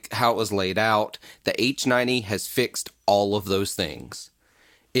didn't like how it was laid out. The H90 has fixed all of those things.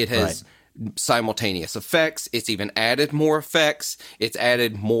 It has simultaneous effects. It's even added more effects. It's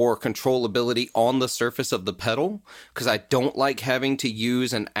added more controllability on the surface of the pedal, because I don't like having to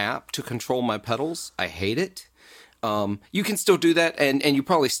use an app to control my pedals. I hate it. You can still do that, and you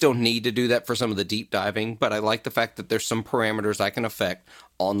probably still need to do that for some of the deep diving, but I like the fact that there's some parameters I can affect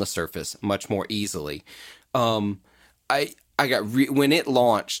on the surface much more easily. When it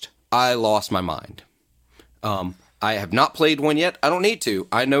launched, I lost my mind. I have not played one yet. I don't need to.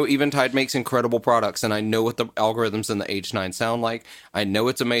 I know Eventide makes incredible products, and I know what the algorithms in the H9 sound like. I know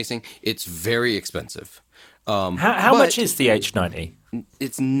it's amazing. It's very expensive. How much is the H90?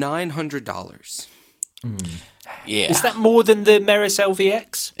 It's $900. Yeah. Is that more than the Meris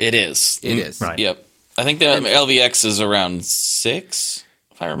LVX? It is. It is. Right. Yep. I think the LVX is around 6,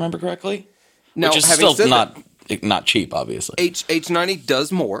 if I remember correctly. Now, which is still not cheap, obviously. H90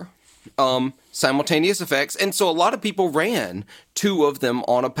 does more. Simultaneous effects, and so a lot of people ran 2 of them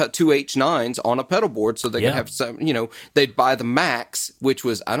on two H9s on a pedal board, so they could have some. They'd buy the Max, which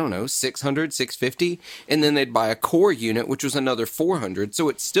was $600, $650, and then they'd buy a core unit, which was another $400. So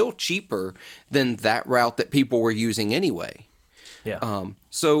it's still cheaper than that route that people were using anyway. Yeah.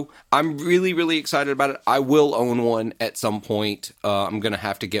 So I'm really, really excited about it. I will own one at some point. I'm gonna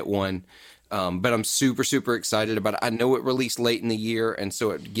have to get one. But I'm super, super excited about it. I know it released late in the year, and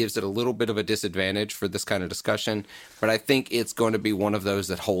so it gives it a little bit of a disadvantage for this kind of discussion. But I think it's going to be one of those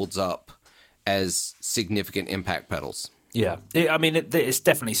that holds up as significant impact pedals. Yeah. It's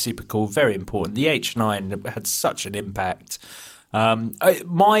definitely super cool, very important. The H9 had such an impact.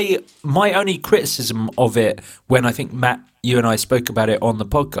 My only criticism of it, when I think, Matt, you and I spoke about it on the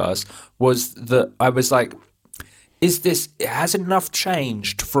podcast, was that I was like, has enough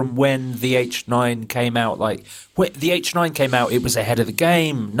changed from when the H9 came out? Like, when the H9 came out, it was ahead of the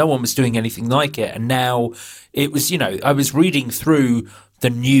game. No one was doing anything like it. And now it was, I was reading through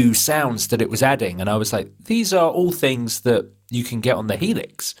the new sounds that it was adding, and I was like, these are all things that you can get on the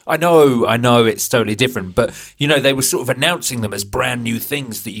Helix. I know it's totally different, but, they were sort of announcing them as brand new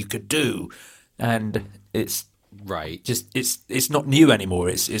things that you could do. And it's right. Just, it's not new anymore.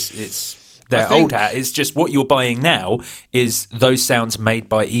 It's their old hat. Is just what you're buying now is those sounds made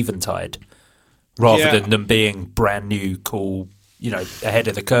by Eventide, rather than them being brand new, cool, ahead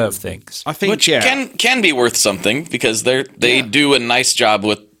of the curve things. I think which can be worth something, because they do a nice job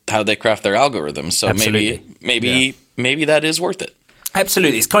with how they craft their algorithms. So maybe that is worth it.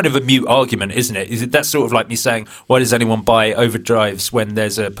 Absolutely. It's kind of a mute argument, isn't it? That's sort of like me saying, why does anyone buy overdrives when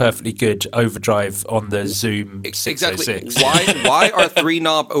there's a perfectly good overdrive on the Zoom 606? Exactly. Why are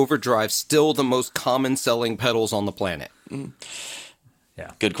 3-knob overdrives still the most common selling pedals on the planet?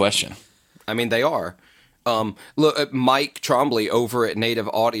 Yeah. Good question. I mean, they are. Look, Mike Trombley over at Native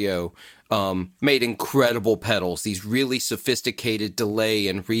Audio made incredible pedals, these really sophisticated delay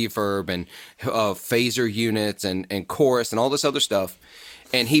and reverb and phaser units and chorus and all this other stuff.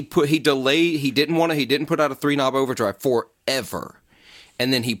 And he put out a 3-knob overdrive forever.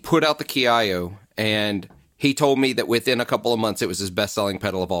 And then he put out the Kiyo, and he told me that within a couple of months it was his best-selling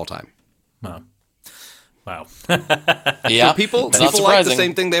pedal of all time. Wow. Yeah. So people like the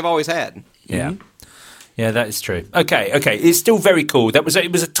same thing they've always had. Yeah. Mm-hmm. Yeah, that is true. Okay. It's still very cool. It was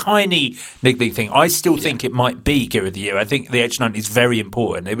a tiny niggly thing. I still think it might be Gear of the Year. I think the H9 is very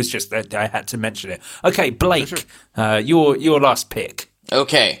important. It was just that I had to mention it. Okay, Blake, your last pick.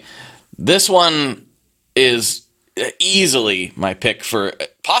 Okay. This one is easily my pick for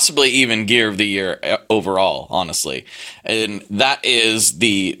possibly even Gear of the Year overall, honestly. And that is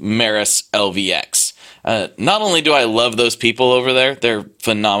the Meris LVX. Not only do I love those people over there, they're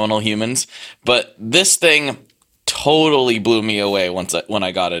phenomenal humans, but this thing totally blew me away when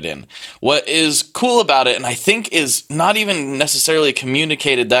I got it in. What is cool about it, and I think is not even necessarily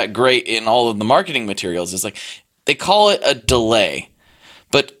communicated that great in all of the marketing materials, is like they call it a delay.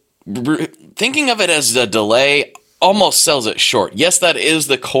 But thinking of it as a delay almost sells it short. Yes, that is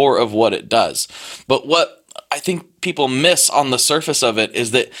the core of what it does. But what I think people miss on the surface of it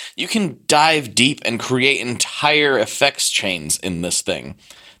is that you can dive deep and create entire effects chains in this thing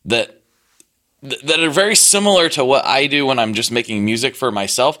that are very similar to what I do when I'm just making music for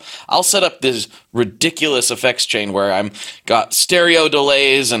myself. I'll set up this ridiculous effects chain where I'm got stereo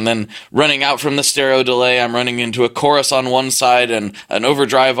delays, and then running out from the stereo delay, I'm running into a chorus on one side and an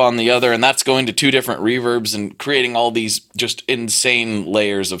overdrive on the other, and that's going to two different reverbs and creating all these just insane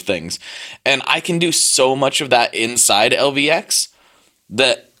layers of things. And I can do so much of that inside LVX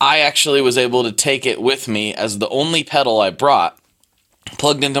that I actually was able to take it with me as the only pedal I brought,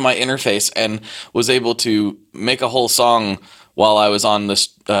 plugged into my interface, and was able to make a whole song while I was on this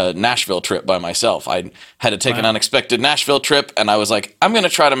Nashville trip by myself. I had to take an unexpected Nashville trip, and I was like, I'm going to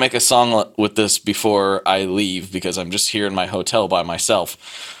try to make a song with this before I leave because I'm just here in my hotel by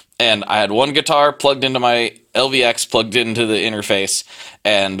myself. And I had one guitar plugged into my LVX, plugged into the interface,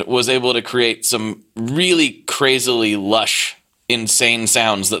 and was able to create some really crazily lush, insane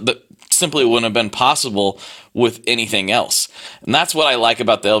sounds that simply wouldn't have been possible with anything else. And that's what I like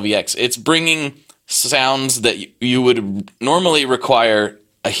about the LVX. It's bringing sounds that you would normally require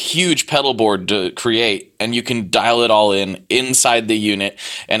a huge pedal board to create, and you can dial it all in inside the unit.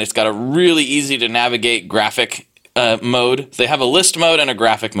 And it's got a really easy to navigate graphic mode. They have a list mode and a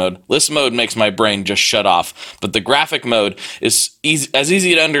graphic mode. List mode makes my brain just shut off, but the graphic mode is as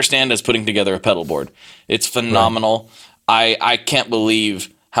easy to understand as putting together a pedal board. It's phenomenal. Right. I can't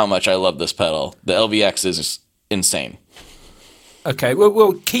believe how much I love this pedal. The LVX is insane. Okay,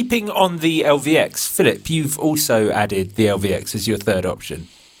 well, keeping on the LVX, Philip, you've also added the LVX as your third option.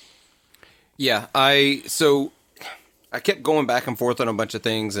 Yeah, I kept going back and forth on a bunch of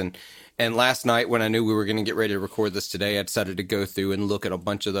things, and last night when I knew we were going to get ready to record this today, I decided to go through and look at a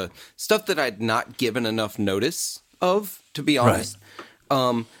bunch of the stuff that I'd not given enough notice of, to be honest,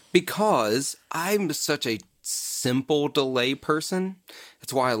 because I'm such a simple delay person.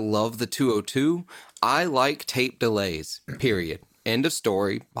 That's why I love the 202. I like tape delays, period. End of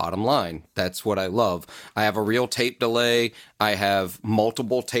story, bottom line. That's what I love. I have a real tape delay. I have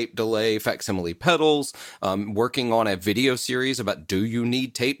multiple tape delay facsimile pedals. Working on a video series about do you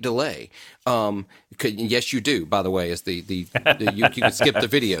need tape delay? Yes, you do, by the way, is you can skip the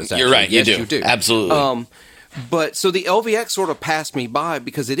videos. Actually. You're right, yes, you do. Absolutely. But so the LVX sort of passed me by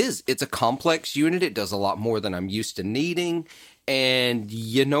because it's a complex unit. It does a lot more than I'm used to needing. And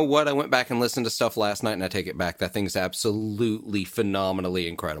you know what? I went back and listened to stuff last night, and I take it back. That thing's absolutely phenomenally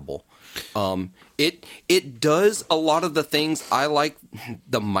incredible. It does a lot of the things I like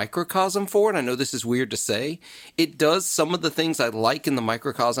the microcosm for, and I know this is weird to say. It does some of the things I like in the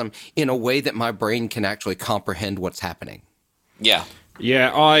microcosm in a way that my brain can actually comprehend what's happening. Yeah.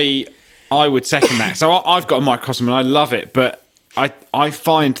 Yeah, I would second that. So I've got a microcosm, and I love it, but I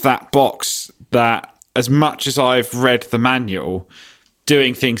find that box that, as much as I've read the manual,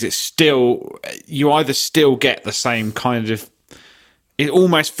 doing things, it's still, you either still get the same kind of, it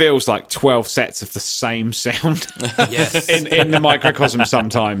almost feels like 12 sets of the same sound in the microcosm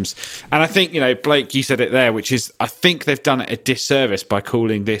sometimes. And I think, Blake, you said it there, which is, I think they've done it a disservice by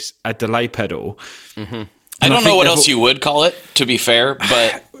calling this a delay pedal. Mm-hmm. I don't know what else you would call it, to be fair,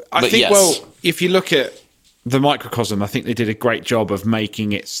 but I think, yes. Well, if you look at the microcosm, I think they did a great job of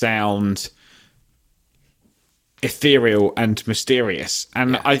making it sound ethereal and mysterious.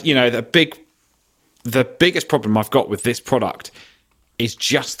 And the biggest problem I've got with this product is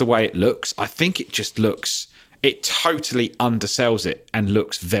just the way it looks. I think it totally undersells it and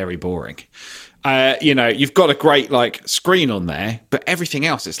looks very boring. You've got a great screen on there, but everything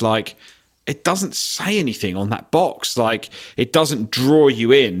else, it's like, it doesn't say anything on that box. Like, it doesn't draw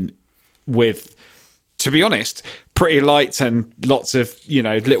you in with, to be honest, pretty lights and lots of,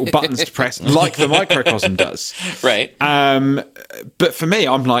 little buttons to press like the microcosm does. Right. But for me,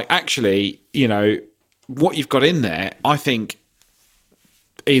 I'm like, actually, what you've got in there, I think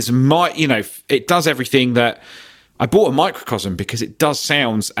is it does everything that I bought a microcosm because it does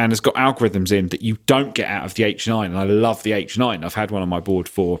sounds and has got algorithms in that you don't get out of the H9. And I love the H9. I've had one on my board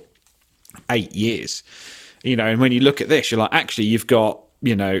for 8 years, and when you look at this, you're like, actually, you've got,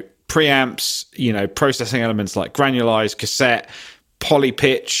 preamps, processing elements like granulized, cassette,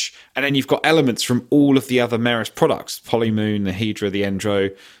 polypitch, and then you've got elements from all of the other Meris products, Polymoon, the Hydra, the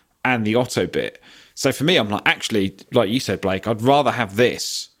Endro, and the Otto bit. So for me, I'm like, actually, like you said, Blake, I'd rather have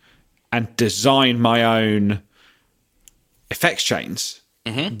this and design my own effects chains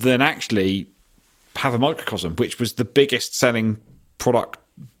than actually have a microcosm, which was the biggest selling product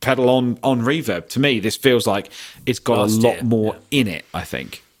pedal on Reverb. To me, this feels like it's got a lot more in it, I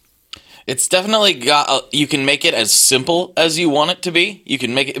think. It's definitely got, you can make it as simple as you want it to be. You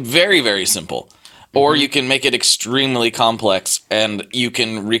can make it very, very simple. Or you can make it extremely complex and you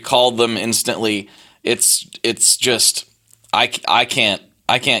can recall them instantly. It's just, I can't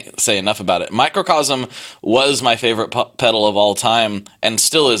say enough about it. Microcosm was my favorite pedal of all time and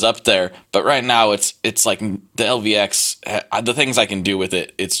still is up there. But right now it's like the LVX, the things I can do with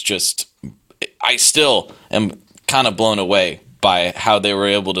it, it's just, I still am kind of blown away by how they were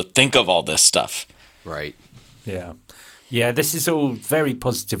able to think of all this stuff. Right. Yeah. Yeah, this is all very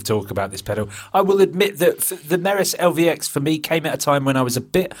positive talk about this pedal. I will admit that the Meris LVX for me came at a time when I was a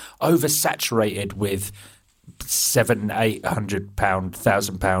bit oversaturated with £700, £800,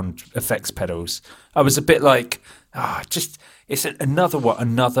 £1,000 effects pedals. I was a bit like, it's another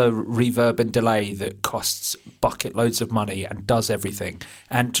reverb and delay that costs bucket loads of money and does everything.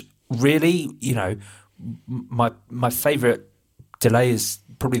 And really, you know, my favourite delay is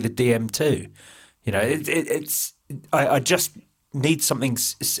probably the DM2. You know, I just need something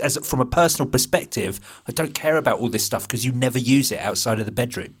from a personal perspective. I don't care about all this stuff because you never use it outside of the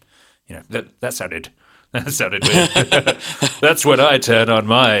bedroom. You know, that sounded weird. That's when I turn on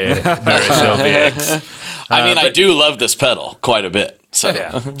my Meris LVX. I mean, I do love this pedal quite a bit. So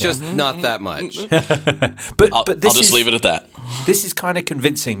yeah, just not that much. but I'll just leave it at that. This is kind of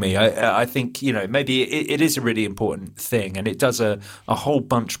convincing me. I think, you know, maybe it is a really important thing, and it does a whole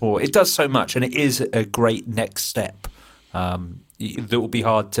bunch more. It does so much, and it is a great next step that will be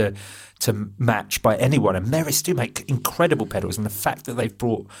hard to match by anyone. And Meris do make incredible pedals, and the fact that they've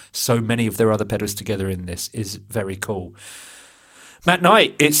brought so many of their other pedals together in this is very cool. Matt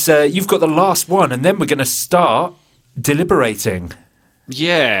Knight, it's you've got the last one, and then we're going to start deliberating.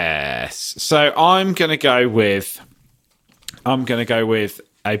 Yes. So I'm going to go with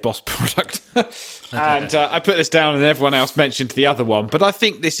a Boss product. And I put this down and everyone else mentioned the other one, but I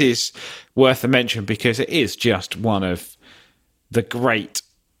think this is worth a mention because it is just one of the great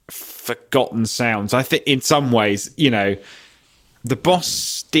forgotten sounds. I think in some ways, you know, the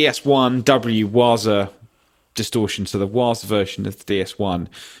Boss DS1W was a distortion, so there was a version of the DS1. And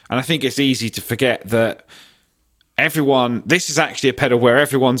I think it's easy to forget that this is actually a pedal where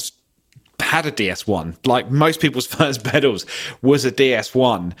everyone's had a DS1. Like most people's first pedals was a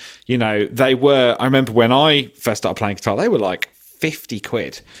DS1. You know, I remember when I first started playing guitar, they were like 50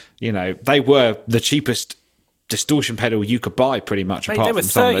 quid. You know, they were the cheapest distortion pedal you could buy pretty much. Mate, apart from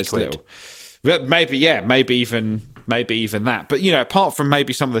some of those little. Maybe even that. But, you know, apart from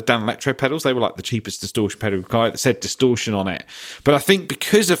maybe some of the Dan Electro pedals, they were like the cheapest distortion pedal guy that said distortion on it. But I think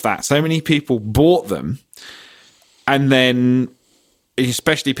because of that, so many people bought them. And then,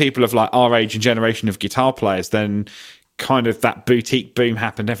 especially people of like our age and generation of guitar players, then kind of that boutique boom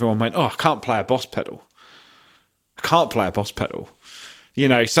happened. Everyone went, I can't play a Boss pedal. You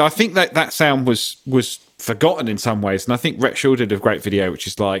know, so I think that sound was forgotten in some ways. And I think Rhett Shaw did a great video, which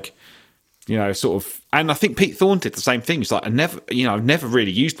is like, you know, sort of, and I think Pete Thorne did the same thing. It's like, I've never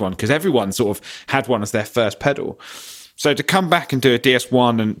really used one because everyone sort of had one as their first pedal. So to come back and do a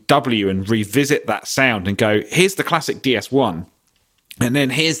DS1 and W and revisit that sound and go, here's the classic DS1, and then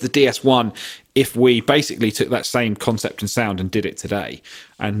here's the DS1 if we basically took that same concept and sound and did it today,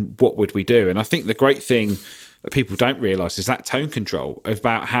 and what would we do? And I think the great thing that people don't realise is that tone control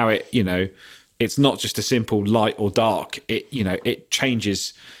about how it, you know, it's not just a simple light or dark. It, you know, it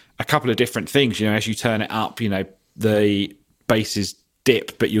changes a couple of different things. You know, as you turn it up, you know, the basses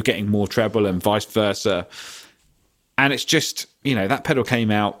dip, but you're getting more treble and vice versa. And it's just, you know, that pedal came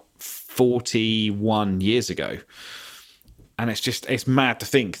out 41 years ago. And it's mad to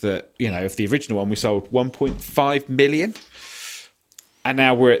think that, you know, if the original one we sold 1.5 million, and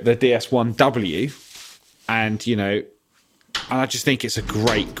now we're at the DS1W, and, you know, I just think it's a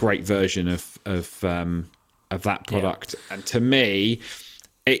great version of that product. Yeah. And to me,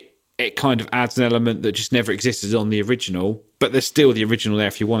 it kind of adds an element that just never existed on the original, but there's still the original there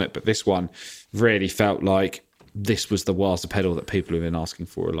if you want it. But this one really felt like this was the Waza pedal that people have been asking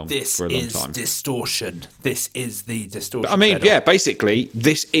for a long time. This is distortion. This is the distortion. I mean, pedal. Yeah, basically,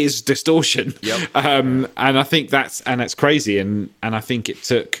 this is distortion. Yep. And I think that's crazy. And I think it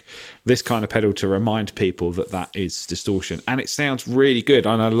took this kind of pedal to remind people that is distortion. And it sounds really good.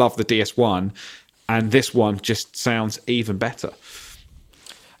 And I love the DS1. And this one just sounds even better.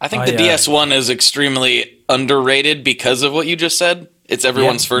 I think the DS1 is extremely underrated because of what you just said. It's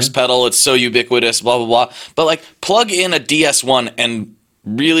everyone's first pedal. It's so ubiquitous, blah, blah, blah. But like plug in a DS1 and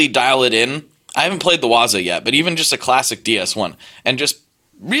really dial it in. I haven't played the Waza yet, but even just a classic DS1 and just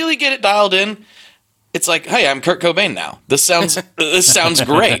really get it dialed in. It's like, hey, I'm Kurt Cobain now. This sounds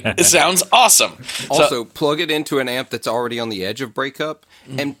great. It sounds awesome. Also, plug it into an amp that's already on the edge of breakup,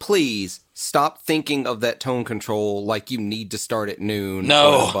 and please stop thinking of that tone control like you need to start at noon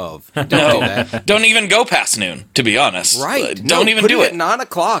or above. Don't do that. Don't even go past noon, to be honest. Right. Don't even do it. At 9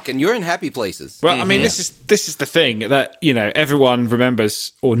 o'clock, and you're in happy places. Well, I mean, this is the thing that, you know, everyone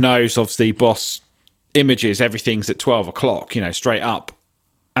remembers or knows, obviously, Boss images, everything's at 12 o'clock, you know, straight up.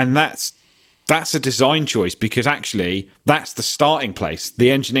 And that's a design choice, because actually that's the starting place.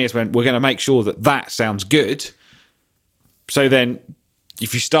 The engineers went, we're going to make sure that sounds good. So then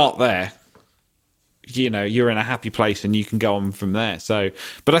if you start there, you know, you're in a happy place and you can go on from there. So,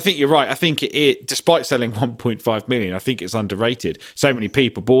 but I think you're right. I think it despite selling 1.5 million, I think it's underrated. So many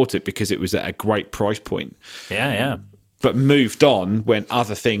people bought it because it was at a great price point. Yeah. But moved on when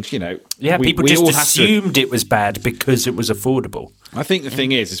other things, you know... Yeah, people just assumed it was bad because it was affordable. I think the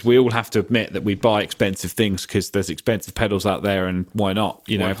thing is we all have to admit that we buy expensive things because there's expensive pedals out there, and why not?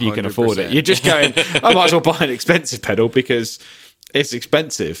 You know, 100%. If you can afford it. You're just going, I might as well buy an expensive pedal because it's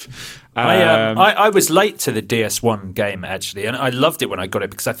expensive. I was late to the DS1 game, actually, and I loved it when I got it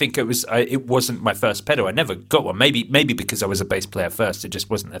because I think it wasn't my first pedal. I never got one. Maybe because I was a bass player first, it just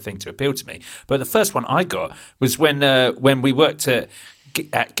wasn't a thing to appeal to me. But the first one I got was when we worked at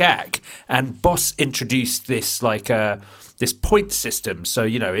GAC, and Boss introduced this this point system. So,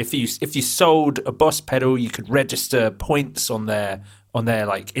 you know, if you sold a Boss pedal, you could register points on their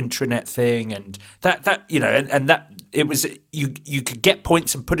like intranet thing, and that you know, and that it was you could get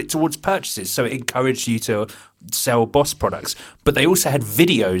points and put it towards purchases. So it encouraged you to sell Boss products. But they also had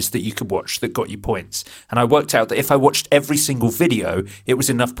videos that you could watch that got you points. And I worked out that if I watched every single video, it was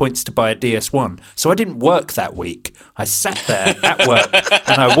enough points to buy a DS1. So I didn't work that week. I sat there at work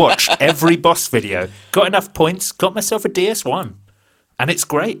and I watched every Boss video, got enough points, got myself a DS1. And it's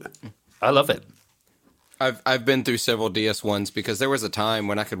great. I love it. I've been through several DS1s because there was a time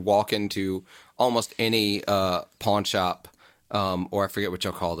when I could walk into almost any pawn shop, or I forget what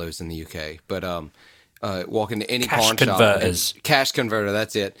y'all call those in the UK, but walk into any pawn shop, cash converter,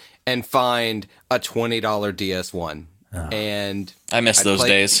 that's it, and find a $20 DS1. And I miss those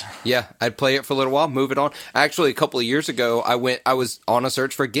days. Yeah, I'd play it for a little while, move it on. Actually, a couple of years ago, I was on a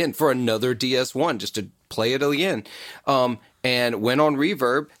search for another DS1 just to play it again. And went on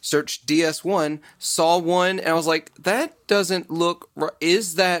Reverb, searched DS1, saw one, and I was like, that doesn't look right.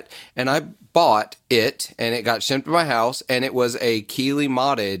 Is that? And I bought it, and it got shipped to my house, and it was a Keeley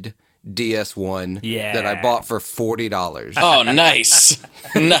modded DS1 that I bought for $40. Oh, nice.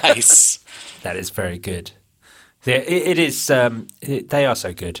 Nice. That is very good. It is. They are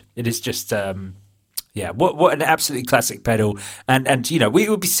so good. It is just. What an absolutely classic pedal, and you know, it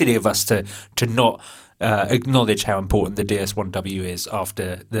would be silly of us to not acknowledge how important the DS1W is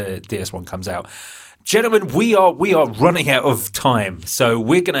after the DS1 comes out. Gentlemen, we are running out of time, so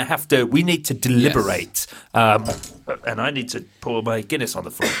we need to deliberate. Yes. And I need to pour my Guinness on the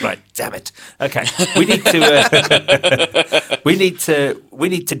floor. Right, damn it. Okay, we need to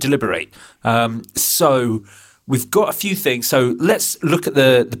deliberate. So we've got a few things. So let's look at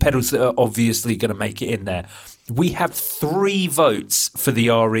the pedals that are obviously going to make it in there. We have 3 votes for the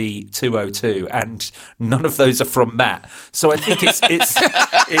RE202, and none of those are from Matt. So I think it's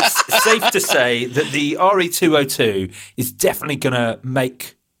safe to say that the RE202 is definitely going to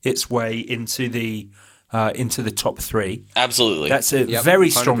make its way into the top 3. Absolutely, that's a very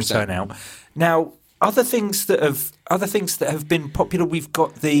strong 100%. Turnout. Now, other things that have been popular. We've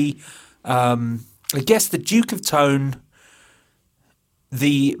got the I guess the Duke of Tone,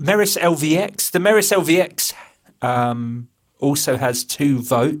 the Meris LVX. The Meris LVX also has 2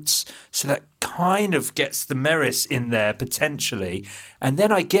 votes, so that kind of gets the Meris in there potentially. And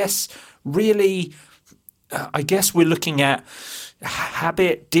then I guess we're looking at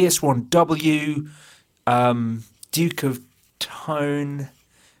Habit, DS1W, Duke of Tone.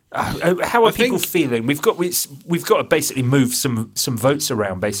 How are people feeling? We've got to basically move some votes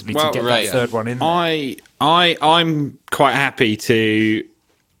around basically to get that third one in there. I'm quite happy to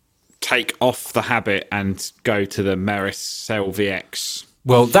take off the Habit and go to the Meris LVX.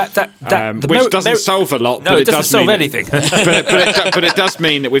 Well, which doesn't solve a lot. No, it doesn't solve anything. but it does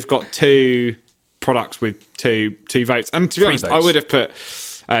mean that we've got 2 products with two votes. And to be honest, I would have put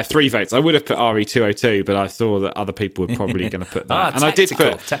 3 votes. I would have put RE202, but I saw that other people were probably going to put that. And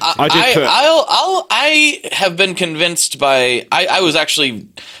tactical. I have been convinced by. I was actually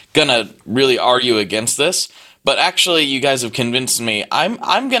going to really argue against this, but actually, you guys have convinced me.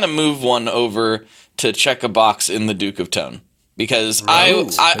 I'm gonna move one over to check a box in the Duke of Tone because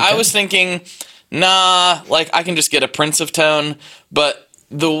I was thinking, nah, like I can just get a Prince of Tone, but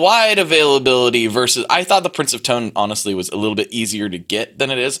the wide availability versus I thought the Prince of Tone honestly was a little bit easier to get than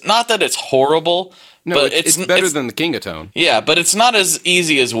it is. Not that it's horrible. No, but it's better than the King of Tone. Yeah, but it's not as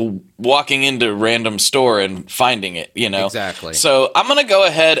easy as walking into a random store and finding it, you know? Exactly. So I'm going to go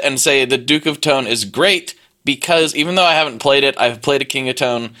ahead and say the Duke of Tone is great because even though I haven't played it, I've played a King of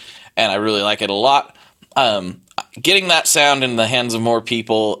Tone and I really like it a lot. Getting that sound in the hands of more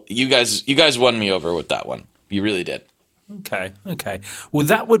people, you guys won me over with that one. You really did. Okay. Well,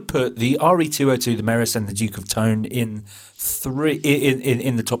 that would put the RE202, the Meris, and the Duke of Tone in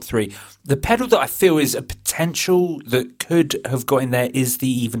the top three. The pedal that I feel is a potential that could have got in there is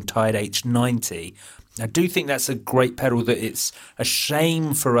the Eventide H90. I do think that's a great pedal that it's a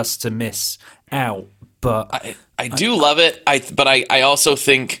shame for us to miss out. But I do love it. But I also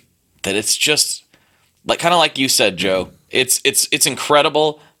think that it's just like kind of like you said, Joe. It's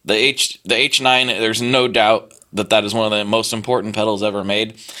incredible. The H9. There's no doubt that is one of the most important pedals ever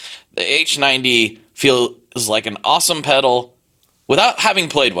made. The H90 feels like an awesome pedal without having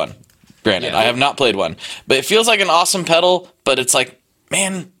played one. Granted, I have not played one, but it feels like an awesome pedal, but it's like,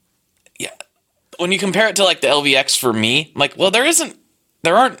 man, yeah. When you compare it to like the LVX for me, I'm like, well, there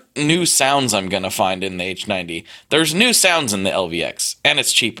aren't new sounds I'm going to find in the H90. There's new sounds in the LVX, and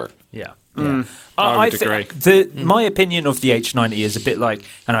it's cheaper. Yeah. I would agree. My opinion of the H90 is a bit like,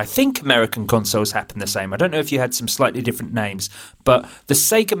 and I think American consoles happen the same. I don't know if you had some slightly different names, but the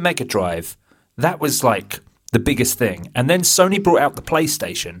Sega Mega Drive, that was like the biggest thing. And then Sony brought out the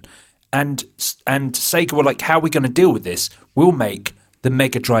PlayStation, and Sega were like, how are we going to deal with this? We'll make the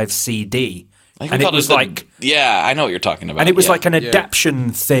Mega Drive CD. And it was like, yeah, I know what you're talking about. And it was like an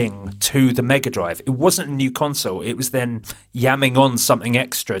adaptation thing to the Mega Drive. It wasn't a new console. It was then yamming on something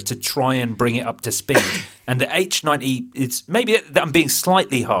extra to try and bring it up to speed. And the H90, it's maybe that I'm being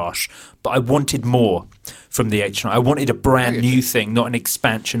slightly harsh, but I wanted more from the H90. I wanted a brand new thing, not an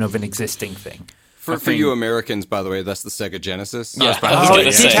expansion of an existing thing. For you Americans, by the way, that's the Sega Genesis. Yeah,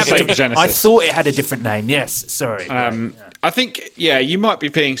 I thought it had a different name. Yes, sorry. I think, you might be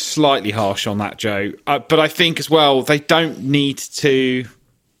being slightly harsh on that, Joe. But I think as well, I don't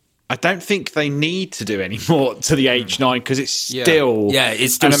think they need to do any more to the H9 because it's still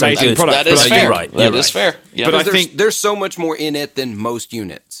it's still an amazing product. That is fair. You're right. That is fair. Yeah. But I think there's so much more in it than most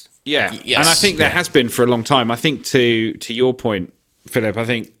units. Yeah, yes. And I think there has been for a long time. I think to your point, Philip, I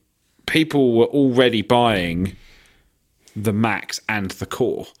think people were already buying the Max and the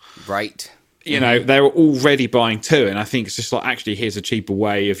Core. Right. You know, they were already buying two, and I think it's just like, actually, here's a cheaper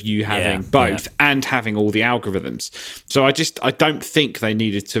way of you having both and having all the algorithms. So I don't think they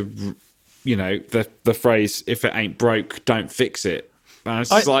needed to, you know, the phrase, if it ain't broke, don't fix it. And it's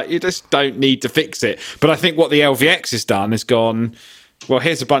just like, you just don't need to fix it. But I think what the LVX has done is gone, well,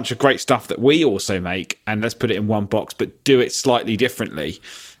 here's a bunch of great stuff that we also make, and let's put it in one box, but do it slightly differently.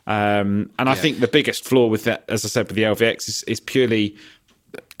 And I think the biggest flaw with that, as I said, with the LVX is purely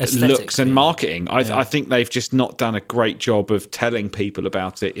looks and marketing. I think they've just not done a great job of telling people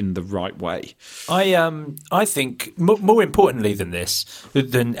about it in the right way. I think more importantly than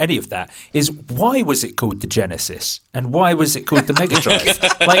any of that is, why was it called the Genesis and why was it called the Mega Drive?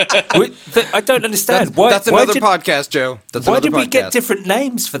 I don't understand. That's another podcast, Joe. Why did we get different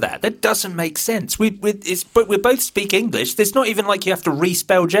names for that? That doesn't make sense. We both speak English. There's not even like you have to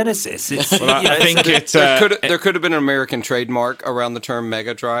respell Genesis. I think there could have been an American trademark around the term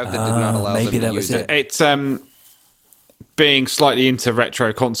Mega Drive that did not allow them to use it. It's being slightly into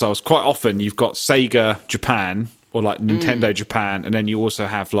retro consoles. Quite often you've got Sega Japan or like Nintendo Japan, and then you also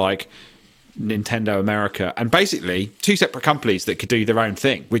have like Nintendo America, and basically two separate companies that could do their own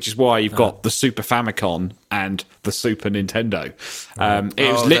thing, which is why you've got the Super Famicom and the Super Nintendo.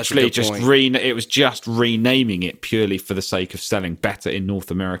 It was literally just renaming it purely for the sake of selling better in North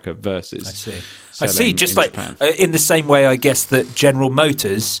America versus I see. Just like Japan. In the same way, I guess that General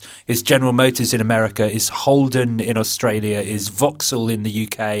Motors in America, is Holden in Australia, is Vauxhall in the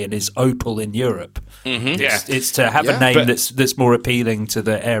UK, and is Opel in Europe. Mm-hmm. It's to have a name that's more appealing to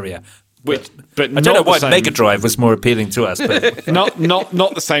the area. But I don't know why Mega Drive was more appealing to us. But not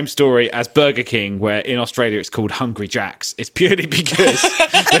the same story as Burger King, where in Australia it's called Hungry Jack's. It's purely because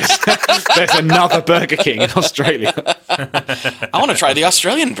there's another Burger King in Australia. I want to try the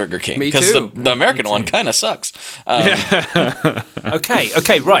Australian Burger King because the American one kind of sucks.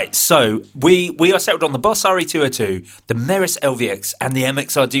 Okay, right. So we are settled on the Boss RE202, the Meris LVX, and the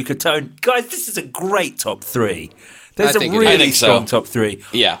MXR Duke of Tone. Guys, this is a great top three. There's a really strong top three.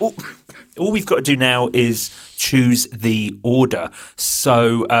 Yeah. all we've got to do now is choose the order.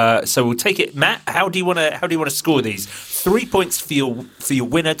 So we'll take it. Matt, how do you want to score these? 3 points for your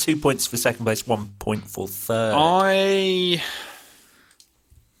winner, 2 points for second place, 1 point for third.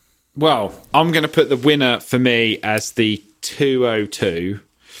 I'm going to put the winner for me as the 202.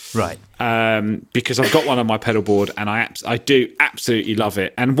 Right. Because I've got one on my pedal board and I do absolutely love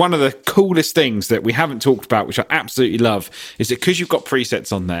it. And one of the coolest things that we haven't talked about, which I absolutely love, is that because you've got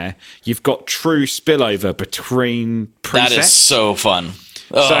presets on there, you've got true spillover between presets. That is so fun.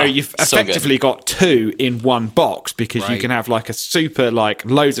 So you've effectively got two in one box, because you can have like a super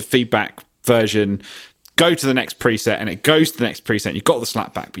loads of feedback version, go to the next preset, and it goes to the next preset. You've got the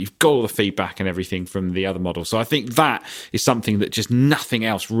slapback, but you've got all the feedback and everything from the other model. So I think that is something that just nothing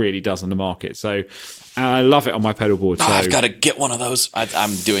else really does on the market. So I love it on my pedal board. So I've got to get one of those.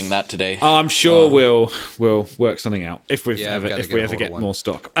 I'm doing that today. I'm sure we'll work something out if we ever get more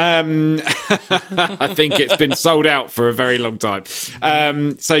stock. I think it's been sold out for a very long time.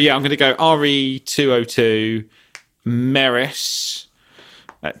 So yeah, I'm going to go RE202 Meris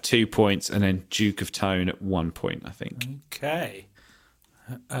at 2 points, and then Duke of Tone at 1 point, I think. Okay.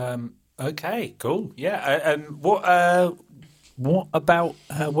 Okay, cool. Yeah. What about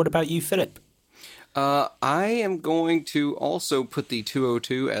you, Philip? I am going to also put the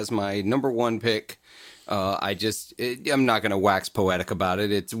 202 as my number one pick. I'm not going to wax poetic about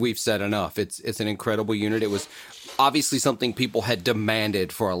it. We've said enough. It's an incredible unit. It was obviously something people had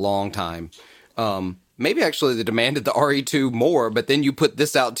demanded for a long time. Maybe actually they demanded the RE2 more, but then you put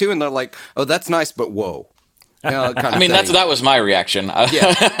this out too, and they're like, "Oh, that's nice, but whoa." I mean, that was my reaction.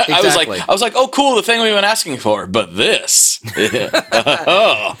 Yeah, exactly. I was like, "Oh, cool, the thing we've been asking for," but this,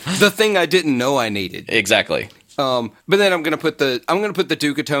 the thing I didn't know I needed. Exactly. But then I'm gonna put the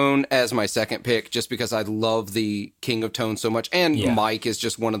Duke of Tone as my second pick, just because I love the King of Tone so much, and Mike is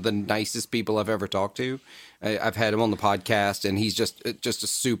just one of the nicest people I've ever talked to. I've had him on the podcast, and he's just a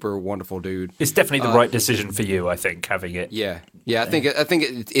super wonderful dude. It's definitely the right decision for you, I think, having it. Yeah. I think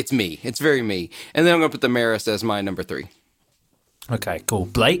it's me. It's very me. And then I'm going to put the Meris as my number 3. Okay, cool.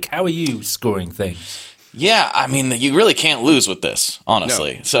 Blake, how are you scoring things? Yeah, I mean, you really can't lose with this,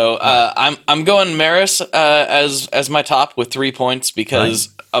 honestly. No. So I'm going Meris as my top with 3 points because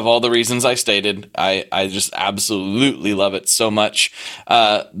of all the reasons I stated. I just absolutely love it so much.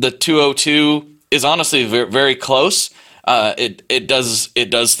 The 202 is honestly very, very close. It does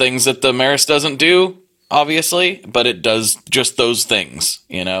things that the Meris doesn't do, obviously, but it does just those things,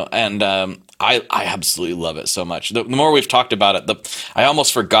 and I absolutely love it so much. The more we've talked about it, I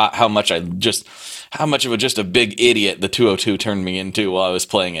almost forgot how much of a big idiot the 202 turned me into while I was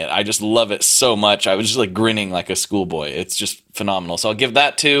playing it. I just love it so much. I was just like grinning like a schoolboy. It's just phenomenal. So I'll give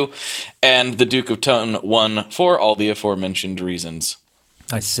that 2, and the Duke of Tone 1 for all the aforementioned reasons.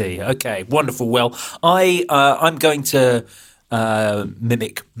 I see. Okay, wonderful. Well, I'm going to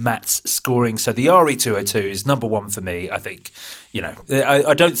mimic Matt's scoring. So the RE202 is number 1 for me. I think,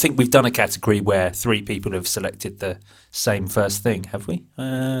 I don't think we've done a category where 3 people have selected the same first thing, have we?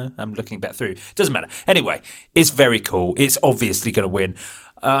 I'm looking back through. Doesn't matter. Anyway, it's very cool. It's obviously going to win.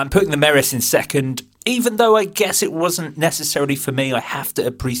 I'm putting the Meris in second. Even though I guess it wasn't necessarily for me, I have to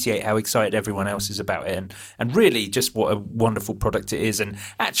appreciate how excited everyone else is about it and really just what a wonderful product it is. And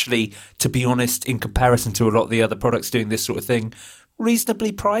actually, to be honest, in comparison to a lot of the other products doing this sort of thing,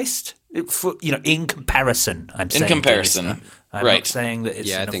 reasonably priced. In comparison, I'm saying. In comparison, I'm not saying that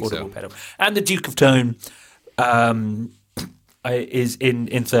it's an affordable pedal. And the Duke of Tone is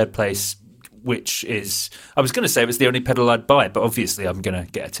in third place, which is, I was going to say it was the only pedal I'd buy, but obviously I'm going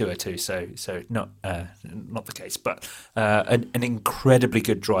to get a 202, so not the case. But an incredibly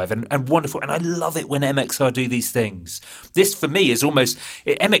good drive and wonderful, and I love it when MXR do these things. This for me is almost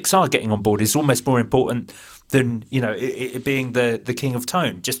MXR getting on board is almost more important than it being the King of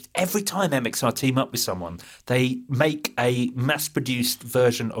Tone. Just every time MXR team up with someone, they make a mass-produced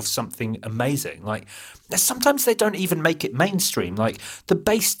version of something amazing. Like sometimes they don't even make it mainstream. Like the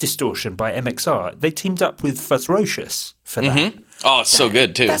bass distortion by MXR, they teamed up with Fuzzrocious for that. Mm-hmm. Oh, it's so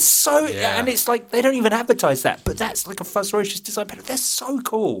good too. That's so, and it's like they don't even advertise that, but that's like a Fuzzrocious design pedal. They're so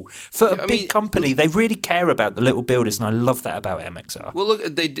cool for a big company. They really care about the little builders, and I love that about MXR. Well, look,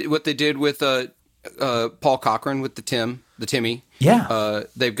 what they did with Paul Cochran with the Timmy. Yeah.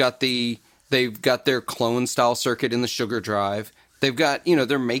 They've got their clone style circuit in the Sugar Drive. They've got,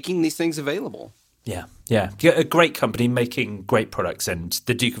 they're making these things available. Yeah. A great company making great products, and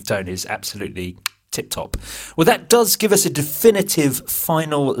the Duke of Tone is absolutely tip-top. Well, that does give us a definitive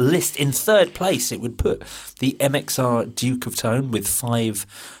final list. In third place, it would put the MXR Duke of Tone with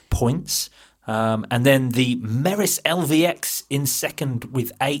 5 points. And then the Meris LVX in second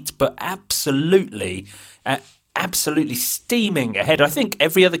with 8, but absolutely steaming ahead. I think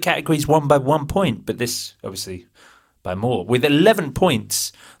every other category's won by 1 point, but this obviously by more. With 11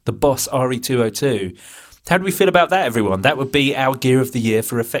 points, the Boss RE202. How do we feel about that, everyone? That would be our gear of the year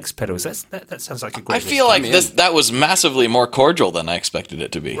for effects pedals. That sounds like a great I feel like that was massively more cordial than I expected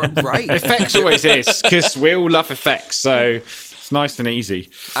it to be. Right. Effects always is, because we all love effects, so it's nice and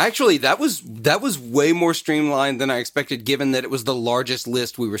easy. Actually, that was way more streamlined than I expected, given that it was the largest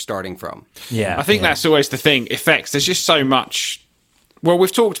list we were starting from. Yeah. I think that's always the thing. Effects, there's just so much. Well,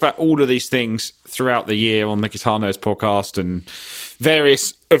 we've talked about all of these things throughout the year on the Guitar Nerds podcast and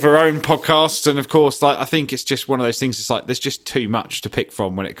various of our own podcasts. And of course, I think it's just one of those things. It's like there's just too much to pick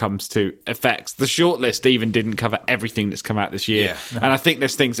from when it comes to effects. The shortlist even didn't cover everything that's come out this year. Yeah. And I think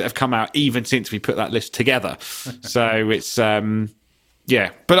there's things that have come out even since we put that list together. So it's,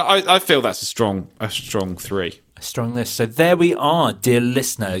 yeah. But I feel that's a strong 3. A strong list. So there we are, dear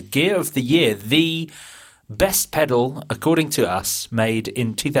listener. Gear of the year. The best pedal, according to us, made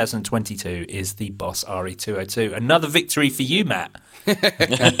in 2022 is the Boss RE202. Another victory for you, Matt.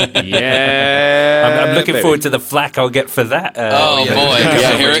 Yeah. I'm looking forward to the flack I'll get for that. Boy.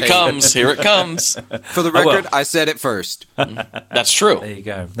 Yeah, here it comes. Here it comes. For the record, I said it first. That's true. There you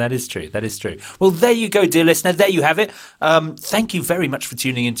go. That is true. Well, there you go, dear listener. There you have it. Thank you very much for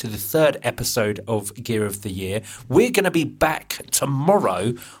tuning into the 3rd episode of Gear of the Year. We're going to be back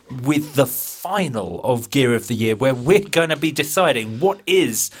tomorrow with the final of Gear of the Year, where we're going to be deciding what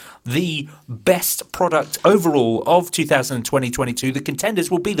is the best product overall of 2020-22. The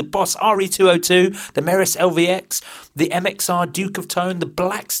contenders will be the Boss RE202, the Meris LVX, the MXR Duke of Tone, the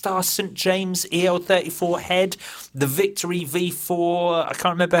Black Star St. James EL34 head, the Victory V4. I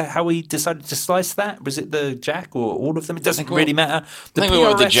can't remember how we decided to slice that. Was it the Jack or all of them? It doesn't really matter. I think we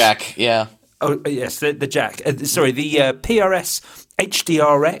went with the Jack, yeah. Oh, yes, the Jack. The PRS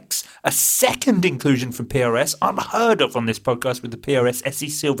HDRX, a second inclusion from PRS, unheard of on this podcast, with the PRS SE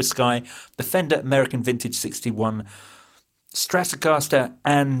Silver Sky, the Fender American Vintage 61, Stratocaster,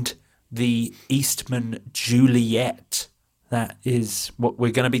 and the Eastman Juliet. That is what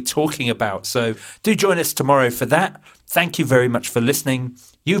we're going to be talking about. So do join us tomorrow for that. Thank you very much for listening.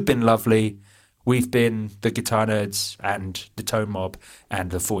 You've been lovely. We've been the Guitar Nerds and the Tone Mob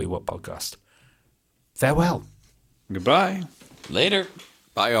and the 40 Watt Podcast. Farewell. Goodbye. Later.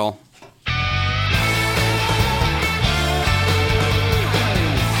 Bye, all.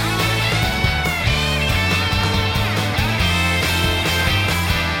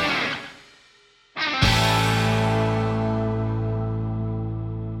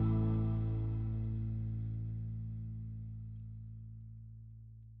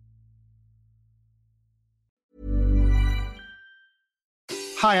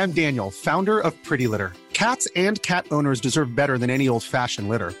 Hi, I'm Daniel, founder of Pretty Litter. Cats and cat owners deserve better than any old-fashioned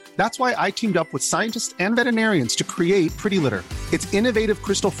litter. That's why I teamed up with scientists and veterinarians to create Pretty Litter. Its innovative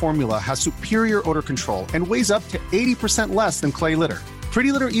crystal formula has superior odor control and weighs up to 80% less than clay litter.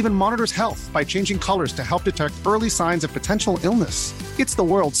 Pretty Litter even monitors health by changing colors to help detect early signs of potential illness. It's the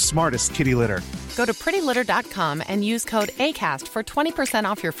world's smartest kitty litter. Go to prettylitter.com and use code ACAST for 20%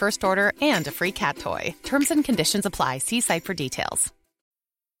 off your first order and a free cat toy. Terms and conditions apply. See site for details.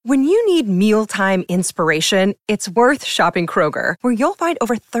 When you need mealtime inspiration, it's worth shopping Kroger, where you'll find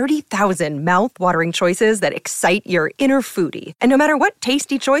over 30,000 mouth-watering choices that excite your inner foodie. And no matter what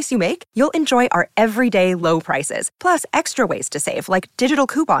tasty choice you make, you'll enjoy our everyday low prices, plus extra ways to save, like digital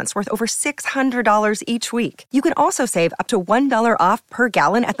coupons worth over $600 each week. You can also save up to $1 off per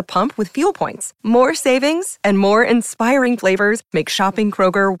gallon at the pump with fuel points. More savings and more inspiring flavors make shopping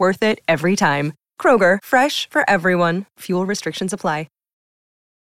Kroger worth it every time. Kroger, fresh for everyone. Fuel restrictions apply.